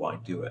 Otherwise, why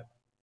do it?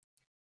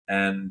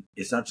 And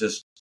it's not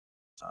just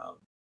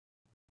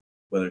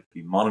whether it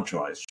be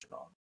monetized or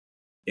not.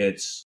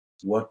 It's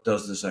what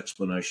does this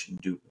exploration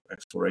do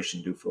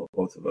for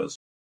both of us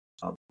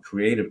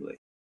creatively?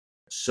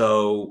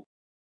 So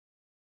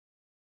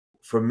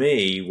for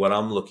me, what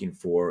I'm looking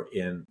for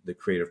in the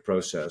creative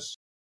process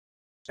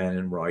and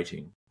in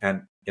writing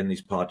and in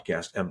these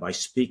podcasts and by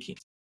speaking,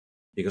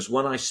 because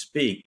when I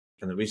speak,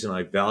 and the reason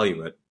I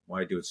value it,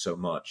 why I do it so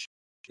much,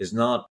 is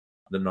not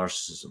the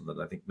narcissism that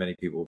I think many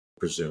people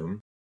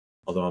presume,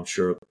 although I'm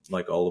sure,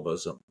 like all of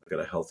us, I've got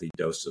a healthy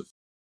dose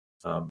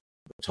of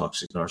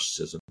toxic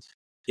narcissism.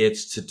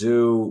 It's to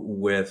do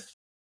with,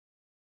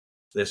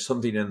 there's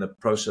something in the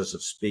process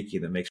of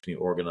speaking that makes me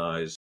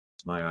organize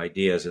my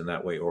ideas and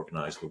that way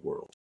organize the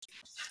world.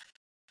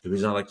 The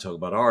reason I like to talk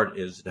about art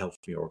is it helps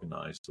me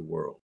organize the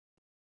world.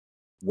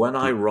 When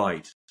I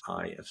write,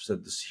 I have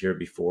said this here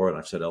before and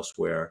I've said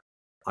elsewhere,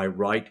 I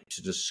write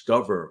to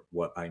discover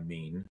what I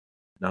mean,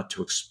 not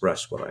to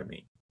express what I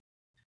mean.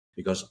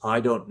 Because I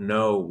don't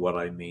know what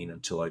I mean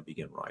until I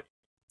begin writing.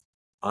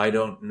 I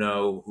don't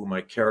know who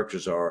my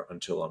characters are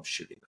until I'm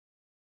shooting them.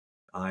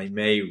 I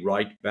may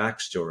write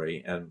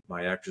backstory and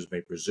my actors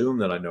may presume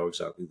that I know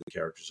exactly who the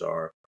characters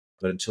are,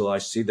 but until I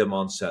see them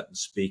on set and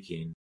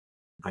speaking,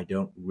 I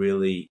don't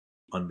really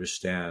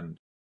understand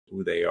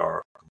who they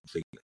are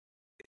completely.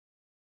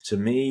 To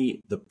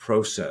me, the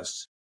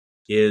process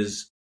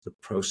is the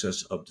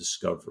process of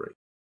discovery.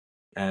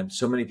 And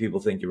so many people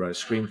think you write a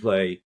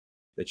screenplay,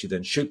 that you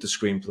then shoot the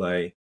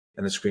screenplay,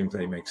 and the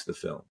screenplay makes the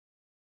film.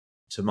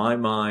 To my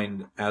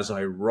mind, as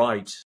I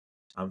write,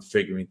 I'm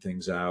figuring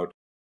things out.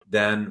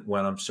 Then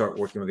when I start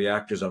working with the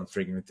actors, I'm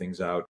figuring things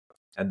out.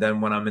 And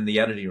then when I'm in the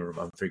editing room,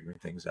 I'm figuring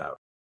things out.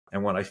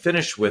 And what I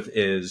finish with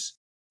is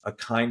a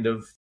kind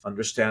of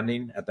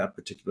understanding at that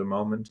particular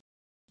moment,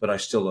 but I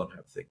still don't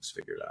have things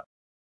figured out.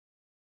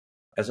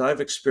 As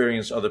I've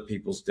experienced other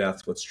people's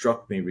death, what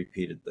struck me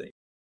repeatedly,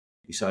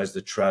 besides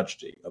the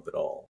tragedy of it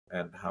all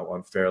and how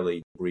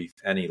unfairly brief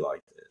any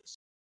life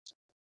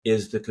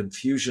is the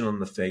confusion on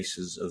the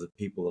faces of the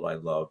people that I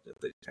loved as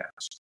they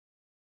passed.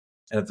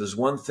 And if there's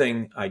one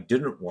thing I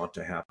didn't want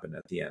to happen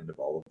at the end of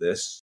all of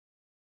this,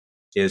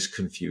 is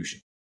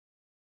confusion.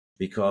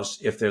 Because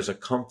if there's a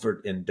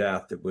comfort in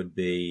death, it would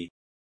be,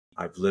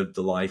 I've lived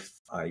the life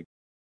I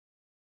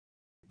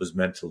was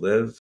meant to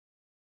live.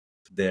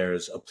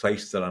 There's a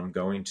place that I'm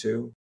going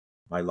to.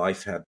 My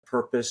life had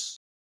purpose.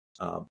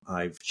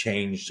 I've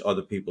changed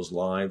other people's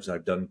lives.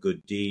 I've done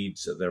good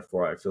deeds. So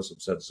therefore, I feel some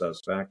sense of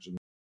satisfaction.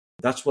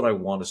 That's what I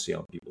want to see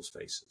on people's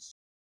faces.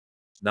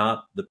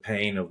 Not the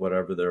pain of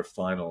whatever their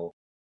final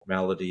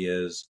malady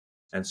is,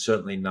 and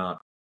certainly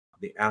not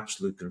the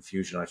absolute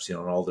confusion I've seen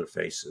on all their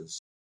faces.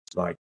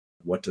 Like,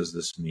 what does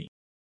this mean?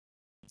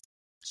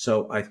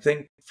 So I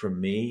think for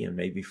me, and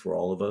maybe for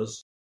all of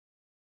us,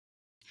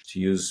 to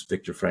use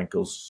Viktor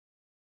Frankl's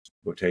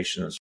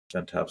quotation in his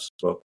fantastic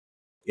book,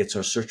 it's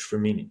our search for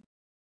meaning.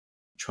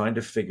 Trying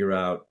to figure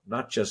out,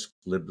 not just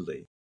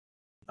glibly,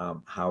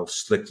 how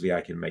slickly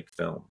I can make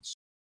films.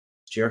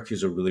 GRQ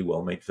is a really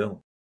well-made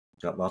film.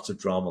 It's got lots of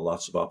drama,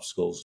 lots of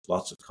obstacles,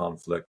 lots of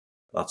conflict,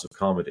 lots of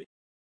comedy.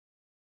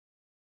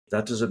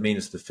 That doesn't mean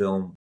it's the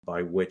film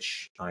by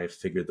which I have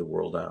figured the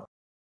world out.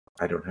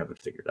 I don't have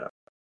it figured out.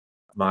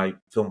 My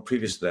film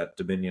previous to that,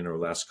 Dominion or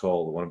Last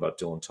Call, the one about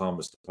Dylan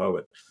Thomas, the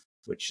poet,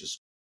 which is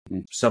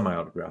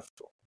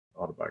semi-autobiographical.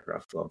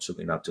 I'm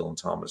certainly not Dylan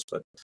Thomas,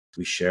 but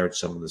we shared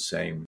some of the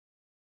same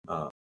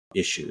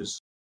issues.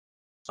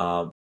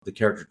 The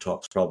character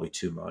talks probably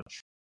too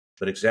much,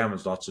 but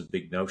examines lots of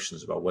big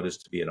notions about what is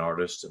to be an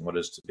artist and what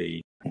is to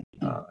be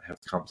have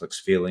complex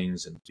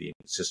feelings and be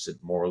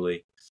consistent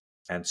morally.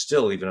 And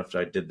still, even after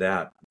I did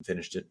that,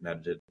 finished it and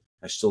edited,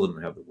 I still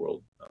didn't have the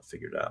world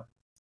figured out.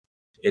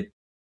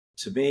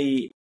 To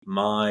me,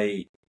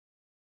 my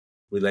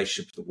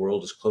relationship to the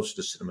world is closer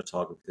to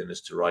cinematography than it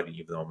is to writing,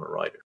 even though I'm a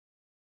writer.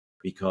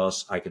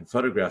 Because I can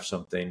photograph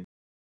something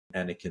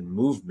and it can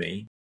move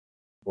me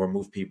or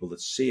move people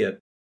that see it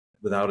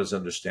without us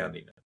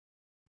understanding it.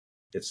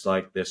 It's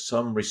like there's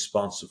some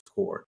responsive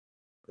chord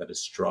that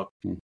is struck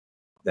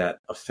that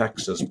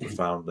affects us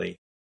profoundly,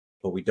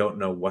 but we don't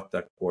know what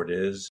that chord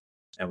is,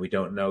 and we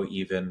don't know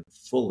even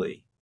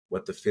fully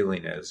what the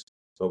feeling is,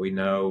 but we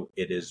know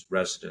it is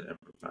resonant and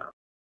profound.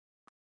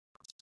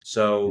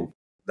 So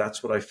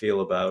that's what I feel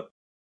about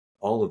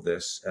all of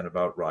this and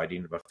about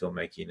writing, about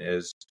filmmaking,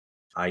 is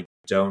I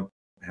don't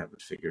have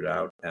it figured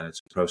out, and it's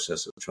a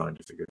process of trying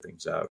to figure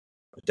things out,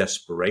 a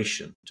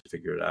desperation to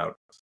figure it out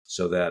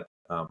so that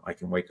I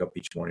can wake up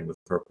each morning with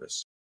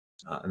purpose.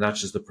 And not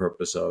just the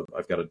purpose of,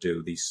 I've got to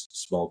do these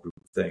small group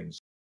of things,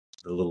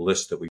 the little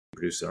list that we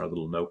produce in our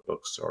little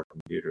notebooks or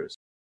computers,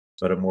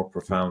 but a more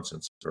profound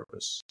sense of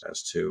purpose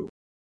as to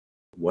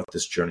what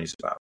this journey is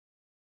about,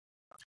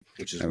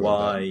 which is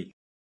why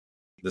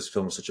this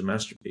film is such a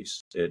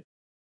masterpiece.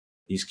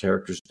 These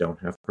characters don't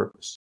have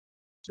purpose.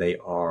 They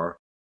are,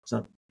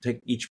 take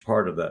each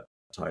part of that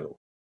title.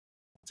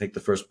 Take the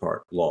first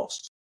part,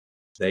 lost.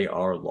 They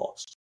are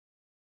lost.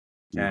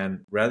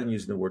 And rather than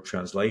using the word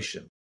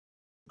translation,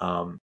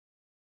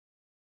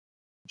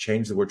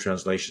 change the word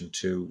translation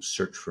to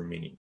search for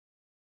meaning.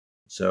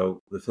 So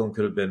the film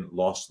could have been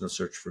lost in the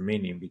search for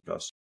meaning,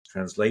 because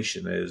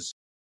translation is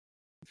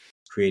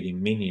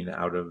creating meaning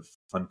out of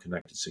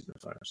unconnected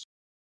signifiers.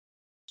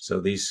 So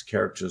these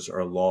characters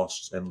are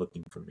lost and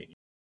looking for meaning.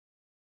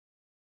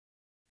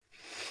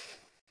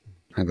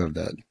 I love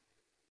that.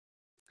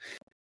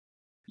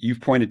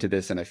 You've pointed to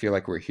this, and I feel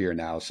like we're here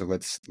now. So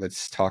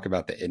let's talk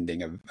about the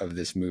ending of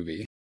this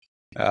movie.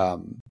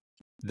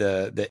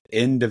 The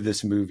end of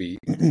this movie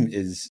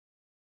is,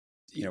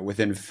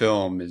 within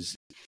film, is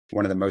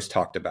one of the most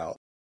talked about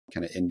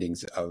kind of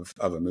endings of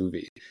a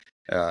movie,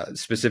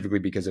 specifically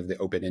because of the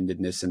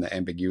open-endedness and the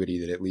ambiguity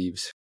that it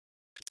leaves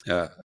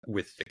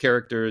with the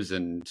characters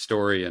and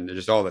story and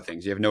just all the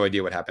things. You have no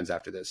idea what happens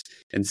after this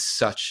in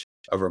such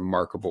a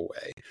remarkable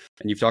way.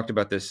 And you've talked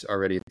about this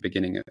already at the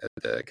beginning, at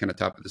the kind of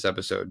top of this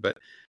episode, but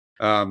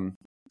I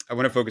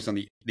want to focus on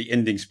the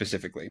ending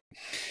specifically.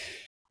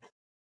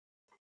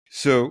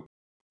 So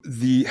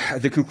the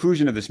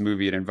conclusion of this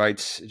movie, it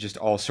invites just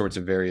all sorts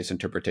of various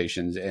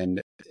interpretations,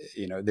 and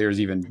there's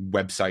even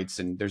websites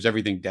and there's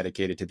everything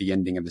dedicated to the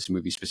ending of this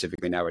movie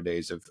specifically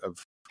nowadays of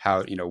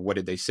how, what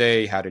did they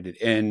say, how did it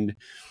end,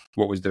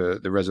 what was the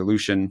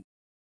resolution.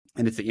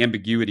 And it's the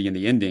ambiguity in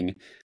the ending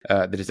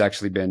that has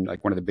actually been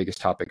like one of the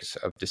biggest topics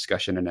of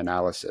discussion and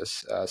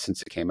analysis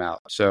since it came out.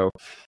 So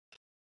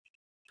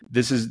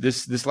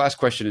this last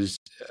question is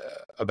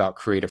about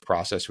creative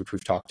process, which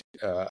we've talked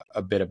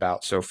a bit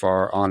about so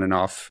far on and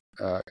off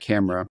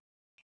camera.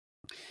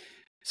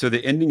 So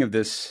the ending of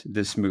this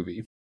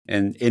movie,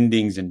 and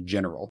endings in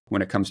general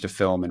when it comes to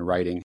film and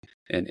writing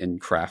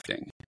and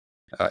crafting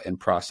and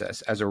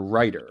process, as a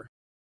writer,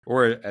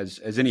 or as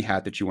any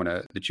hat that you want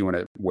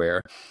to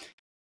wear,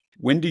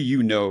 when do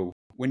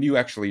you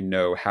actually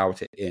know how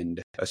to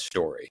end a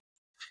story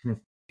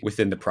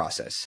within the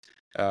process?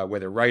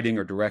 Whether writing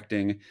or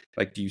directing,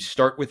 like, do you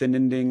start with an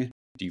ending?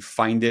 Do you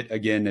find it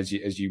again as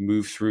you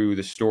move through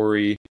the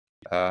story?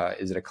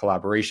 Is it a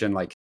collaboration?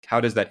 Like, how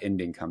does that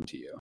ending come to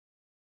you?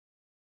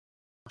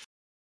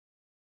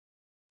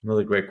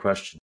 Another great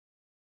question.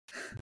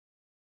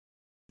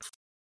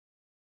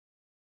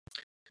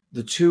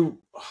 The two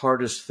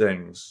hardest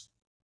things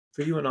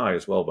for you and I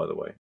as well, by the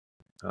way,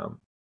 because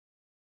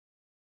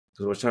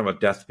we were talking about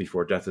death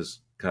before. Death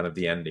is kind of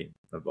the ending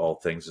of all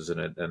things,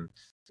 isn't it? And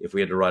if we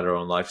had to write our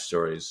own life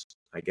stories,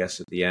 I guess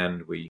at the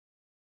end, we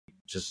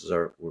just as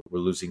we're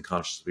losing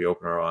consciousness, we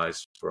open our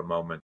eyes for a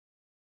moment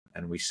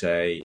and we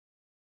say,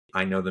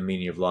 I know the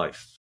meaning of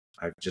life.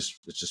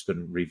 It's just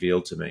been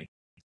revealed to me.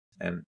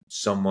 And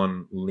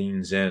someone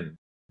leans in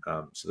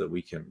so that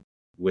we can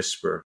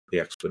whisper the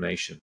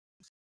explanation.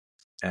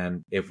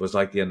 And if it was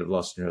like the end of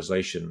Lost in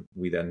Translation,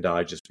 we then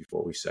die just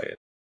before we say it.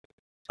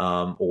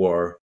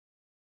 Or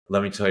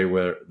let me tell you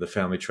where the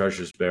family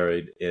treasure is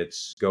buried.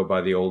 It's go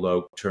by the old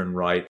oak, turn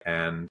right,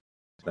 and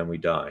then we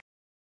die.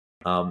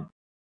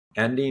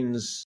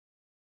 Endings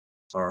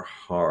are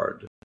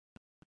hard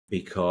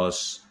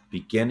because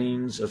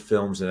beginnings of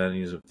films and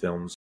endings of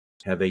films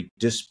have a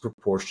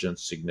disproportionate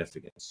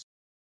significance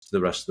to the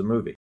rest of the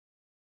movie.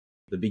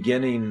 The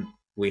beginning,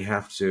 we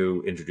have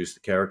to introduce the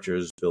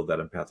characters, build that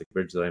empathic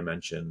bridge that I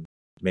mentioned,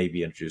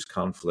 maybe introduce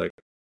conflict,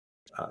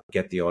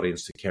 get the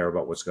audience to care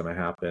about what's going to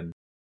happen,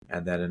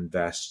 and then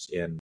invest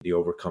in the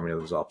overcoming of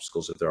those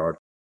obstacles if there are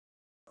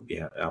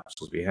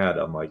obstacles we had,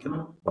 unlike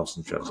in Lost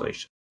in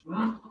Translation.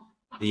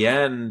 The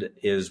end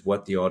is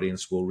what the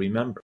audience will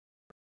remember.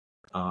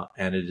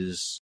 And it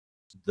is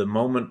the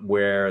moment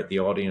where the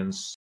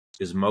audience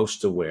is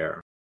most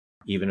aware,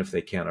 even if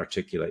they can't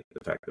articulate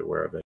the fact they're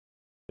aware of it,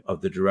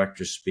 of the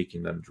director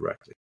speaking them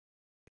directly.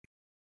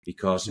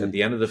 Because at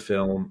the end of the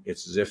film,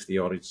 it's as if the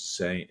audience is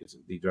saying,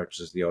 the director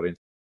says to the audience,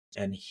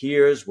 and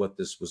here's what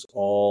this was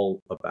all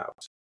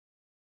about.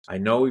 I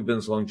know we've been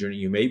this long journey.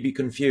 You may be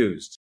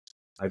confused.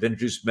 I've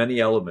introduced many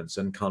elements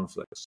and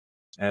conflicts,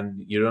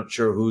 and you're not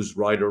sure who's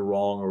right or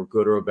wrong or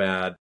good or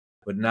bad.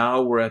 But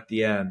now we're at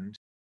the end.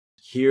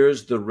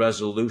 Here's the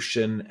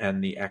resolution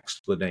and the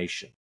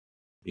explanation,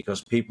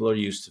 because people are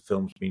used to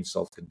films being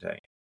self-contained.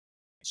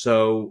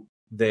 So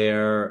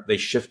they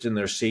shift in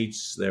their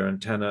seats, their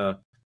antenna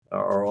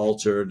are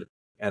altered,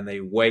 and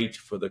they wait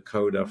for the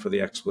coda, for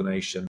the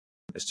explanation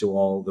as to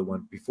all that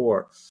went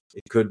before.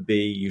 It could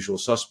be Usual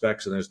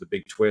Suspects, and there's the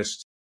big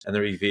twist and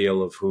the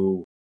reveal of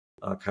who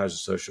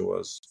Kaiser Soze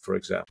was, for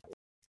example.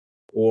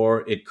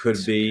 Or it could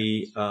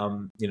be,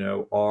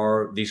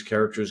 are these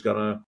characters going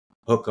to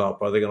hook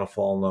up? Are they going to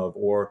fall in love?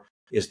 Or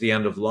is the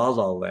end of La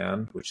La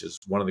Land, which is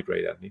one of the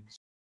great endings,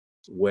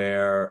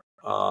 where,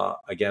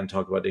 again,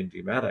 talk about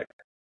enigmatic.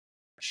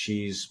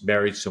 She's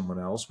married someone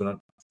else. We're not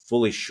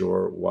fully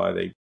sure why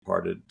they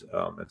parted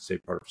and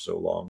stayed apart for so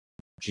long.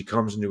 She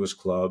comes into his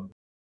club.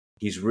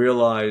 He's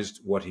realized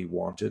what he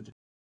wanted.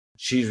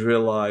 She's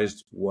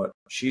realized what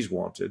she's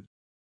wanted.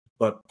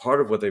 But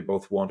part of what they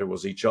both wanted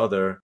was each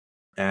other,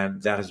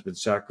 and that has been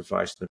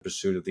sacrificed in the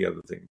pursuit of the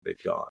other thing they've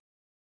got.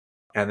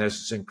 And there's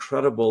this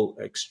incredible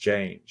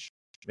exchange,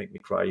 make me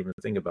cry even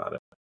think about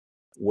it,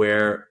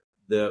 where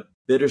the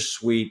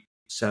bittersweet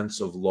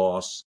sense of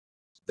loss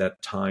that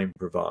time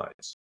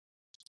provides,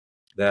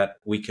 that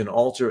we can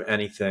alter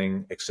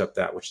anything except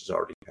that which has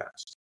already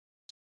passed.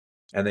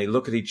 And they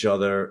look at each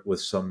other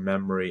with some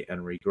memory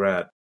and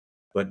regret,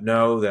 but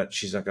know that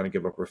she's not going to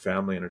give up her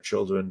family and her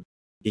children.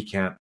 He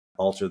can't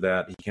alter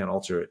that. He can't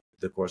alter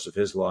the course of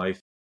his life,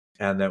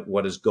 and that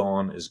what is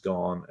gone,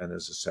 and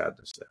there's a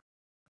sadness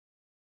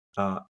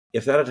there.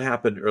 If that had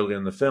happened early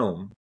in the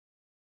film,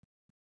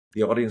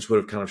 the audience would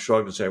have kind of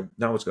shrugged and said,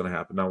 now what's going to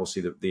happen? Now we'll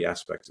see the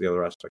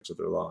other aspects of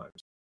their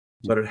lives.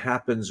 But it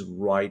happens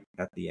right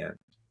at the end.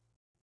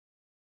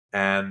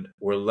 And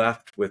we're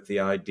left with the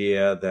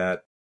idea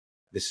that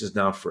this is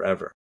now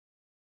forever.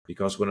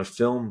 Because when a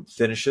film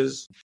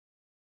finishes,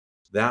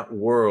 that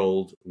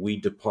world, we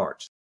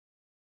depart.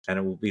 And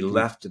it will be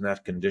left in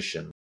that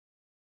condition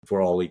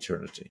for all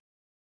eternity.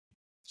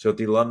 So at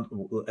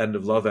the end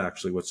of Love,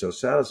 actually, what's so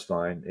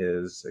satisfying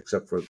is,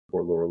 except for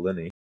poor Laura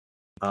Linney,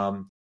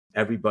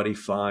 everybody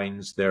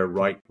finds their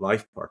right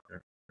life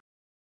partner.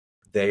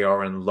 They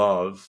are in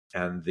love,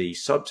 and the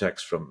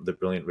subtext from the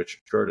brilliant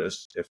Richard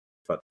Curtis,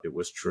 but it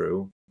was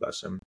true,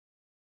 bless him,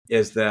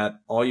 is that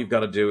all you've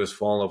got to do is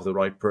fall in love with the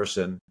right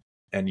person,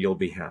 and you'll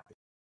be happy.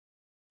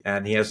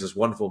 And he has this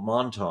wonderful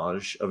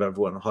montage of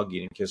everyone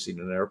hugging and kissing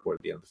in an airport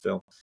at the end of the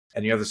film.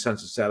 And you have the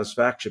sense of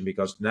satisfaction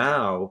because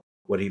now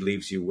what he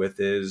leaves you with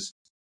is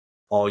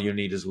all you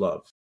need is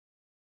love.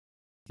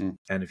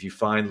 And if you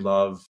find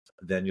love,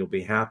 then you'll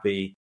be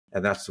happy.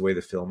 And that's the way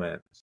the film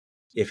ends.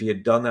 If he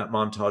had done that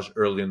montage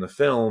early in the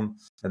film,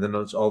 and then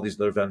all these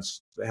other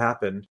events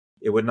happened,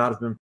 it would not have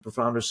been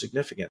profound or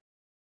significant.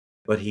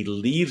 But he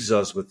leaves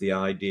us with the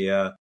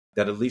idea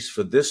that at least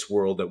for this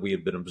world that we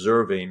have been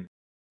observing,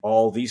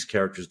 all these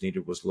characters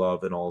needed was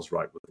love, and all is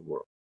right with the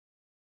world.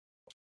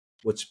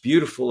 What's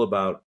beautiful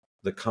about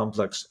the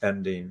complex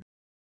ending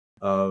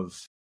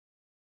of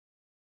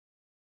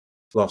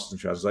Lost in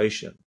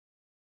Translation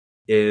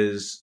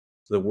is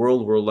the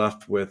world we're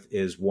left with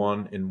is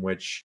one in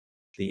which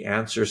the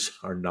answers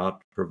are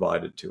not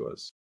provided to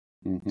us.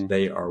 Mm-hmm.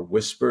 They are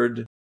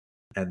whispered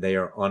and they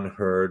are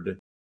unheard,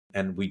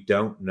 and we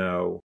don't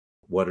know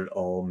what it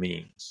all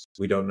means.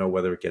 We don't know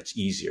whether it gets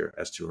easier,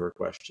 as to her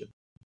question,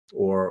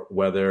 or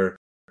whether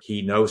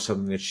he knows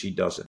something that she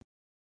doesn't.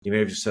 He may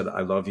have just said,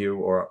 I love you,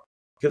 or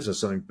gives us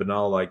something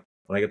banal like,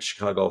 when I get to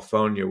Chicago, I'll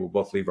phone you, we'll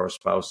both leave our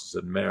spouses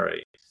and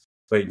marry.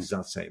 But he's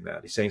not saying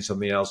that. He's saying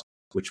something else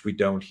which we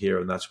don't hear,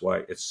 and that's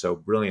why it's so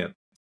brilliant.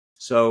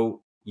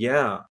 So,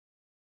 yeah,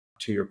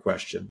 to your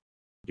question,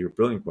 your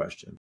brilliant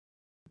question,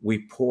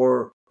 we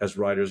pour as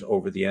writers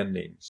over the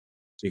endings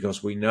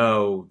because we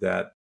know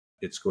that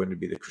it's going to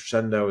be the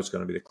crescendo, it's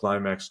going to be the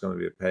climax, it's going to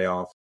be the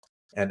payoff,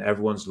 and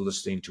everyone's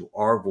listening to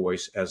our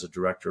voice as a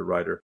director,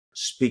 writer,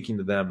 speaking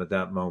to them at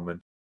that moment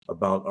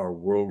about our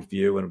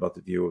worldview and about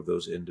the view of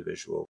those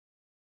individual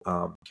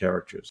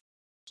characters.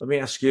 Let me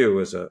ask you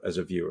as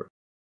a viewer,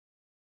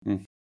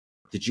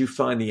 did you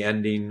find the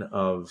ending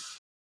of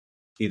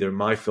either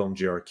my film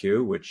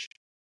GRQ, which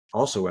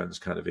also ends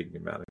kind of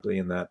enigmatically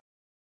in that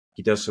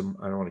he does some,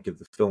 I don't want to give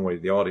the film away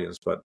to the audience,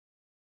 but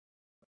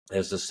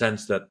there's a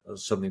sense that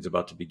something's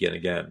about to begin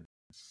again,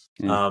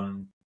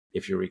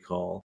 if you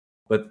recall.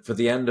 But for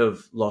the end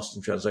of Lost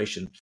in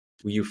Translation,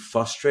 were you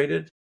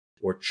frustrated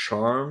or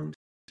charmed,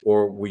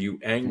 or were you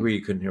angry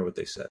you couldn't hear what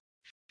they said?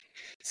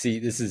 See,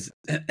 this is...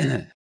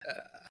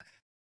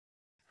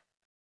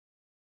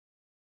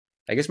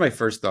 I guess my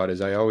first thought is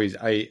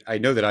I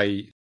know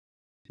that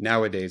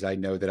nowadays I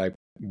know that I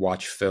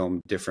watch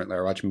film differently,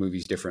 or watch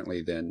movies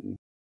differently than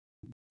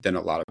a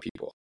lot of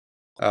people.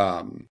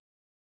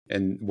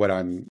 And what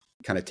I'm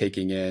kind of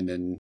taking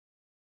in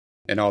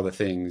and all the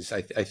things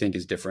I think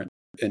is different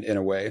in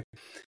a way.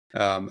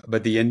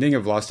 But the ending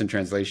of Lost in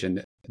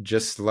Translation,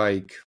 just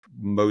like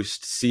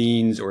most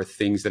scenes or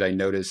things that I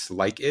notice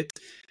like it,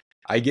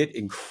 I get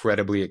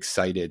incredibly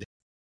excited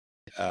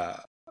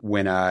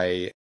when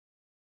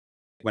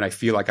I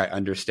feel like I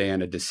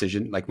understand a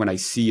decision, like when I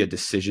see a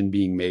decision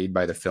being made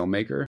by the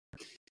filmmaker.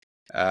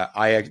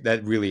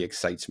 That really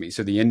excites me.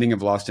 So the ending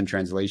of Lost in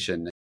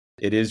Translation,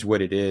 it is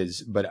what it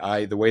is, but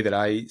the way that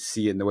I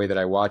see it and the way that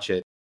I watch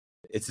it,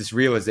 it's this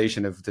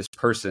realization of this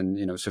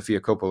person, Sofia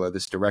Coppola,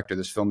 this director,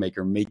 this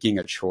filmmaker, making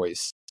a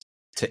choice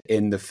to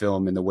end the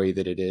film in the way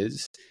that it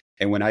is.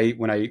 And when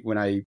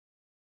I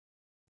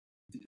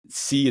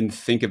see and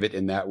think of it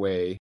in that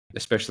way,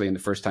 especially in the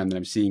first time that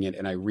I'm seeing it,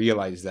 and I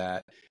realize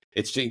that,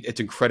 it's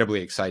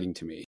incredibly exciting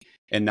to me.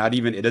 And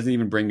it doesn't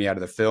even bring me out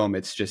of the film.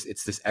 It's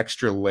this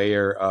extra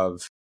layer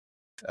of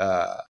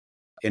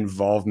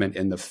involvement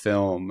in the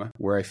film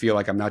where I feel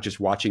like I'm not just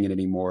watching it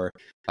anymore,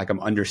 like I'm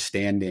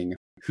understanding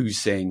who's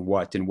saying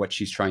what and what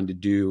she's trying to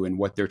do and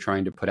what they're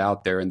trying to put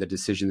out there and the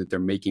decision that they're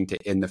making to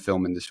end the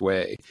film in this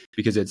way,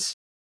 because it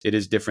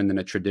is different than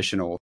a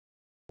traditional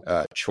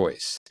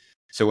choice.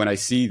 So when I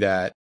see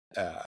that,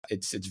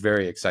 it's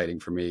very exciting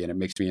for me, and it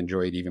makes me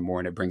enjoy it even more,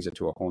 and it brings it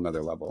to a whole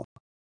nother level.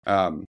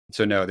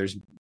 So no,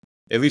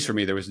 at least for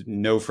me, there was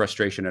no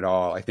frustration at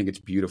all. I think it's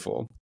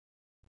beautiful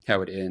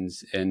how it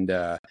ends. And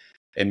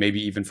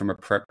maybe even from a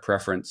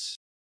preference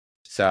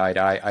side,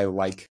 I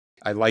like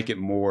it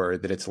more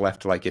that it's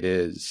left like it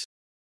is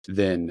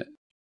than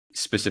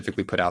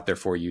specifically put out there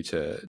for you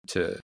to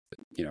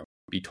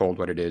be told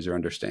what it is or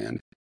understand.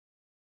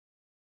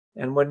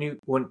 And when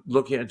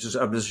looking at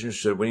I'm just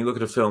interested, when you look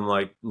at a film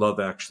like Love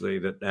Actually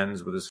that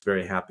ends with this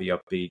very happy,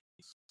 upbeat,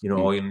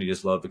 all you need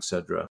is love,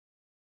 etc.,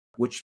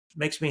 which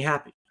makes me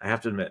happy. I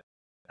have to admit,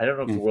 I don't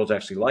know if the world's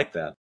actually like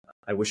that.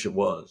 I wish it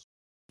was.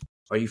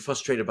 Are you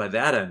frustrated by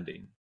that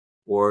ending,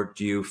 or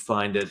do you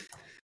find it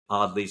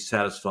oddly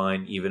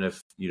satisfying, even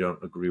if you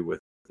don't agree with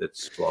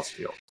its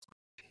philosophy?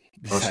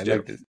 I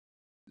like this.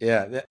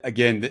 Yeah,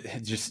 again,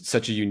 just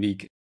such a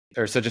unique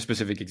or such a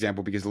specific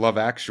example, because Love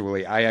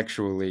Actually, I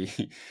actually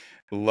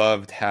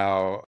loved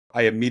how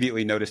I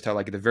immediately noticed how,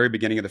 like, at the very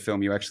beginning of the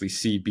film, you actually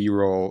see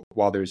B-roll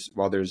while there's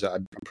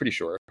I'm pretty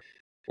sure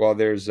while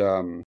there's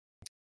a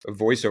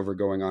voiceover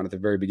going on at the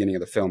very beginning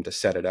of the film to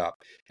set it up,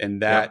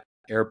 and that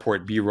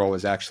airport B-roll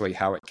is actually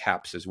how it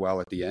caps as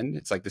well at the end.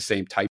 It's like the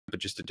same type, but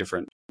just a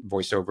different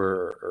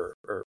voiceover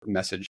or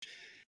message.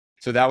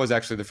 So that was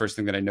actually the first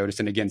thing that I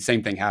noticed. And again,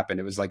 same thing happened.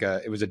 It was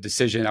a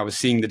decision. I was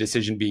seeing the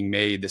decision being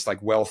made, this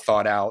like well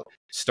thought out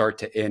start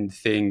to end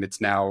thing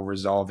that's now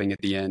resolving at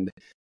the end.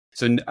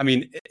 So, I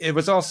mean, it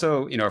was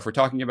also, if we're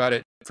talking about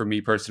it, for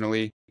me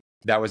personally,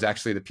 that was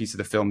actually the piece of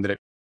the film that it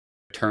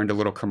turned a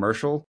little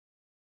commercial.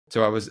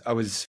 So I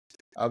was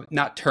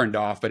not turned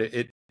off, but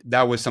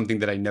that was something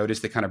that I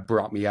noticed that kind of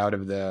brought me out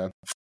of the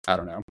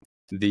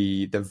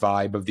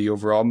vibe of the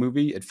overall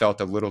movie. It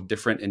felt a little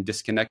different and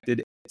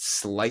disconnected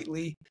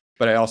slightly,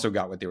 but I also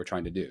got what they were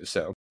trying to do.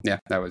 So yeah,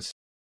 that's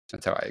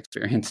how I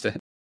experienced it.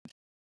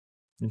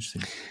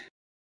 Interesting.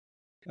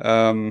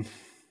 You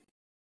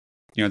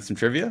want some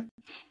trivia?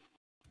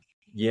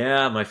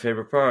 Yeah, my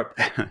favorite part.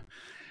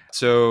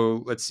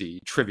 So let's see,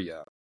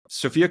 trivia.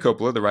 Sofia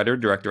Coppola, the writer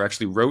and director,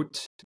 actually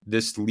wrote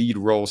this lead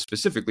role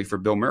specifically for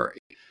Bill Murray,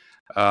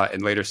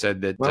 and later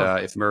said that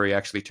if Murray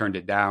actually turned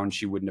it down,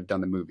 she wouldn't have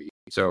done the movie.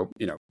 So,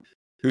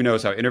 who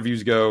knows how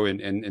interviews go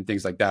and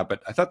things like that.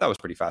 But I thought that was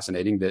pretty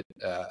fascinating that,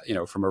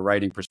 from a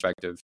writing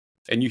perspective,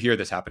 and you hear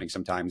this happening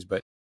sometimes,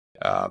 but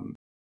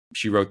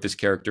she wrote this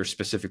character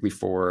specifically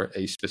for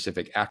a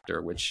specific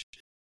actor, which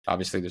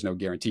obviously there's no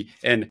guarantee.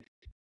 And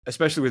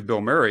especially with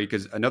Bill Murray,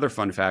 because another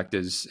fun fact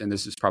is, and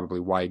this is probably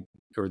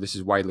this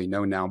is widely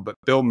known now, but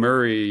Bill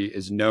Murray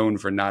is known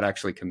for not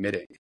actually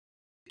committing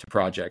to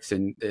projects.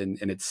 And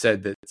it's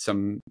said that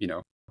some,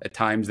 at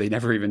times they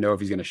never even know if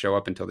he's going to show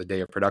up until the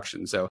day of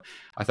production. So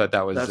I thought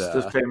that's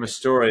the famous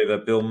story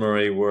that Bill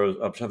Murray was,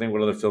 I think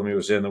one other film he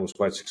was in that was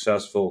quite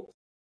successful.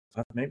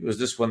 Maybe it was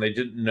this one. They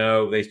didn't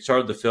know, they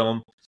started the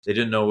film. They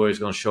didn't know where he was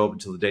going to show up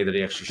until the day that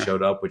he actually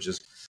showed up, which is,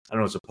 I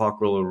don't know if it's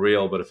apocryphal or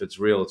real, but if it's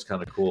real, it's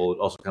kind of cool. It's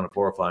also kind of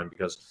horrifying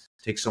because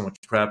it takes so much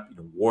prep,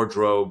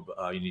 wardrobe,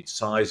 you need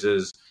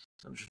sizes.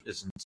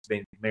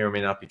 It may or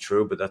may not be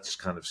true, but that's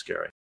kind of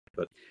scary.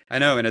 But I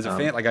know, and as a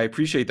fan, like, I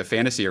appreciate the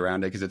fantasy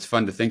around it because it's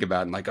fun to think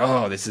about, and like,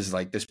 oh, this is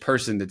like this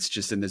person that's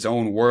just in his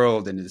own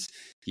world, and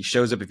he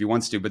shows up if he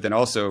wants to. But then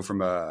also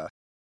from a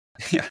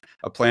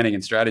planning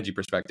and strategy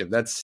perspective,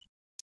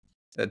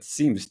 that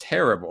seems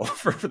terrible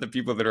for the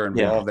people that are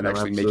involved in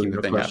actually making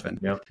the thing happen.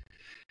 Yeah.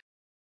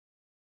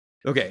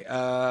 Okay.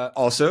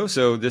 Also,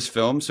 so this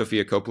film,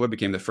 Sofia Coppola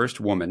became the first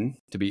woman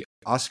to be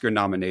Oscar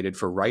nominated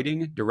for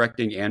writing,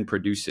 directing, and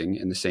producing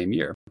in the same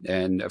year.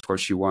 And of course,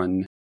 she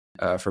won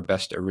for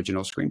Best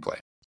Original Screenplay.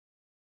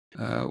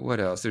 What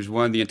else? There's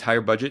one, the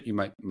entire budget, you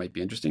might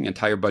be interesting.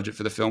 Entire budget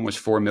for the film was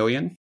 $4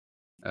 million,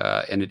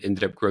 and it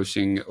ended up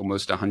grossing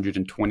almost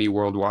 120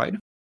 worldwide.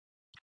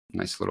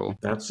 Nice little.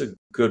 That's a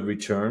good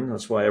return.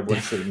 That's why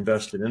everyone should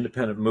invest in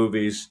independent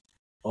movies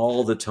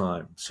all the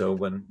time. So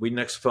when we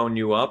next phone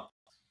you up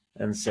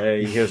and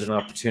say, here's an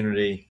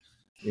opportunity,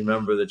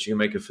 remember that you can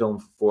make a film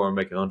for 4 and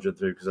make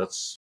 103,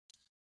 because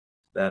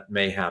that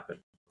may happen.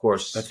 Of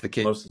course, that's the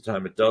case. Most of the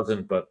time it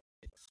doesn't, but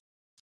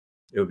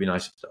it would be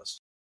nice if it does.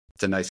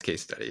 It's a nice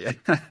case study.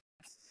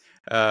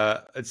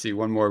 Let's see,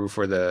 one more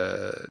before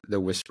the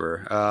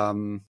whisper.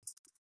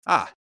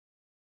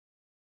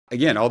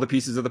 Again, all the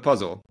pieces of the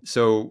puzzle.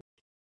 So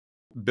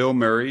Bill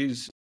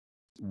Murray's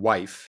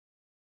wife,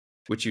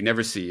 which you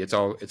never see, it's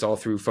all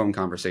through phone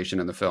conversation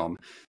in the film.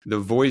 The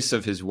voice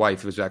of his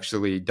wife was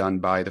actually done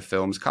by the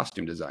film's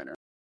costume designer.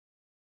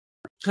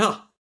 Huh.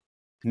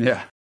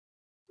 Yeah.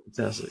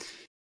 Fantastic.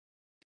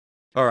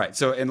 All right.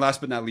 So, and last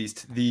but not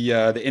least, the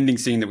ending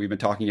scene that we've been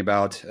talking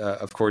about.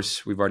 Of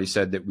course, we've already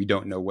said that we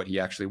don't know what he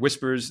actually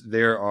whispers.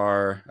 There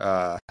are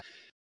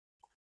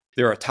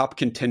top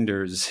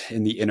contenders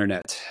in the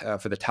internet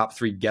for the top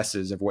 3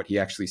 guesses of what he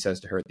actually says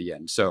to her at the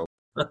end. So,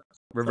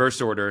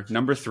 reverse order.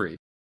 Number 3,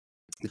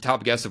 the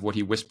top guess of what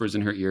he whispers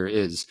in her ear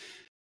is,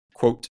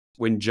 quote,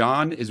 "When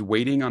John is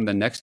waiting on the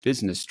next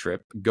business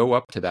trip, go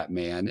up to that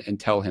man and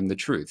tell him the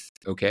truth.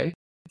 Okay?"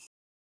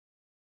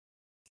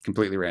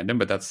 Completely random,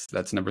 but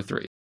that's number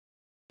 3.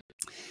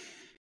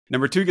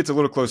 Number 2 gets a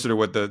little closer to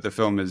what the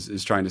film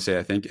is trying to say,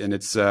 I think. And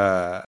it's,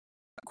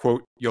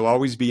 quote, "You'll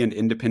always be an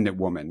independent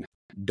woman.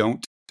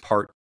 Don't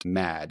part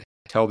mad.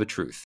 Tell the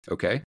truth,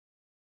 okay?"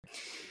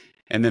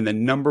 And then the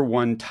number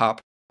 1 top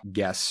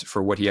guess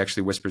for what he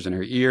actually whispers in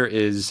her ear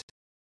is,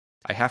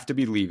 "I have to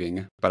be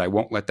leaving, but I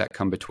won't let that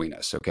come between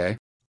us, okay?"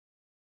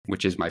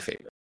 Which is my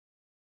favorite.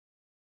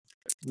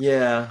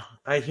 Yeah,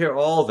 I hear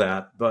all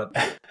that, but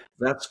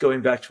that's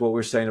going back to what we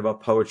were saying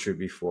about poetry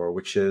before,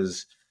 which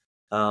is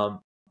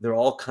they're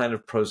all kind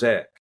of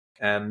prosaic,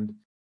 and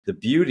the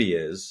beauty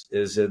is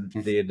in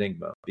the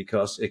enigma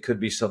because it could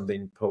be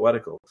something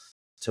poetical.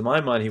 To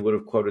my mind, he would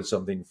have quoted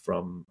something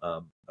from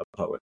a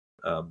poet,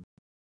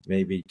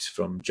 maybe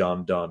from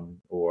John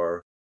Donne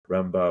or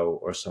Rimbaud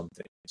or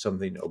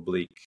something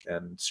oblique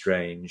and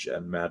strange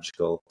and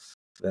magical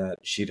that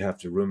she'd have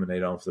to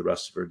ruminate on for the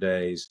rest of her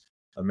days.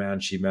 A man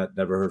she met,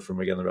 never heard from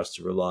again the rest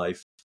of her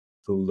life,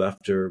 who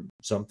left her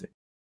something.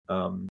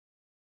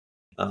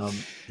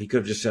 He could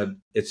have just said,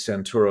 "It's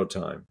Santoro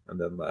time," and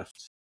then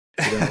left.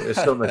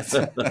 It's so much.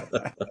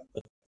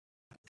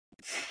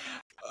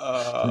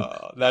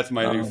 That's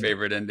my new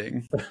favorite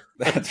ending.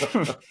 That's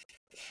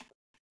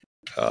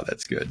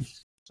good.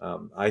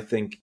 I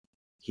think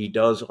he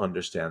does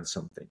understand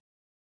something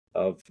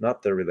of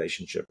not their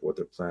relationship, what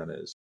their plan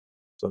is,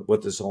 but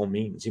what this all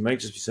means. He might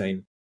just be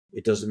saying,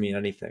 it doesn't mean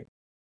anything,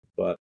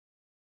 but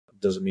it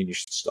doesn't mean you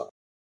should stop.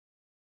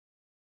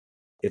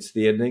 It's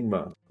the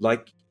enigma.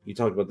 Like you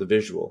talked about the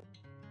visual.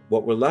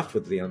 What we're left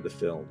with at the end of the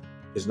film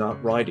is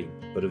not writing,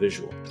 but a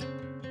visual.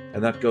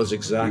 And that goes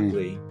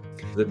exactly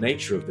to the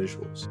nature of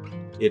visuals.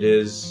 It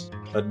is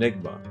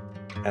enigma,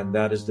 and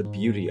that is the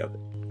beauty of it.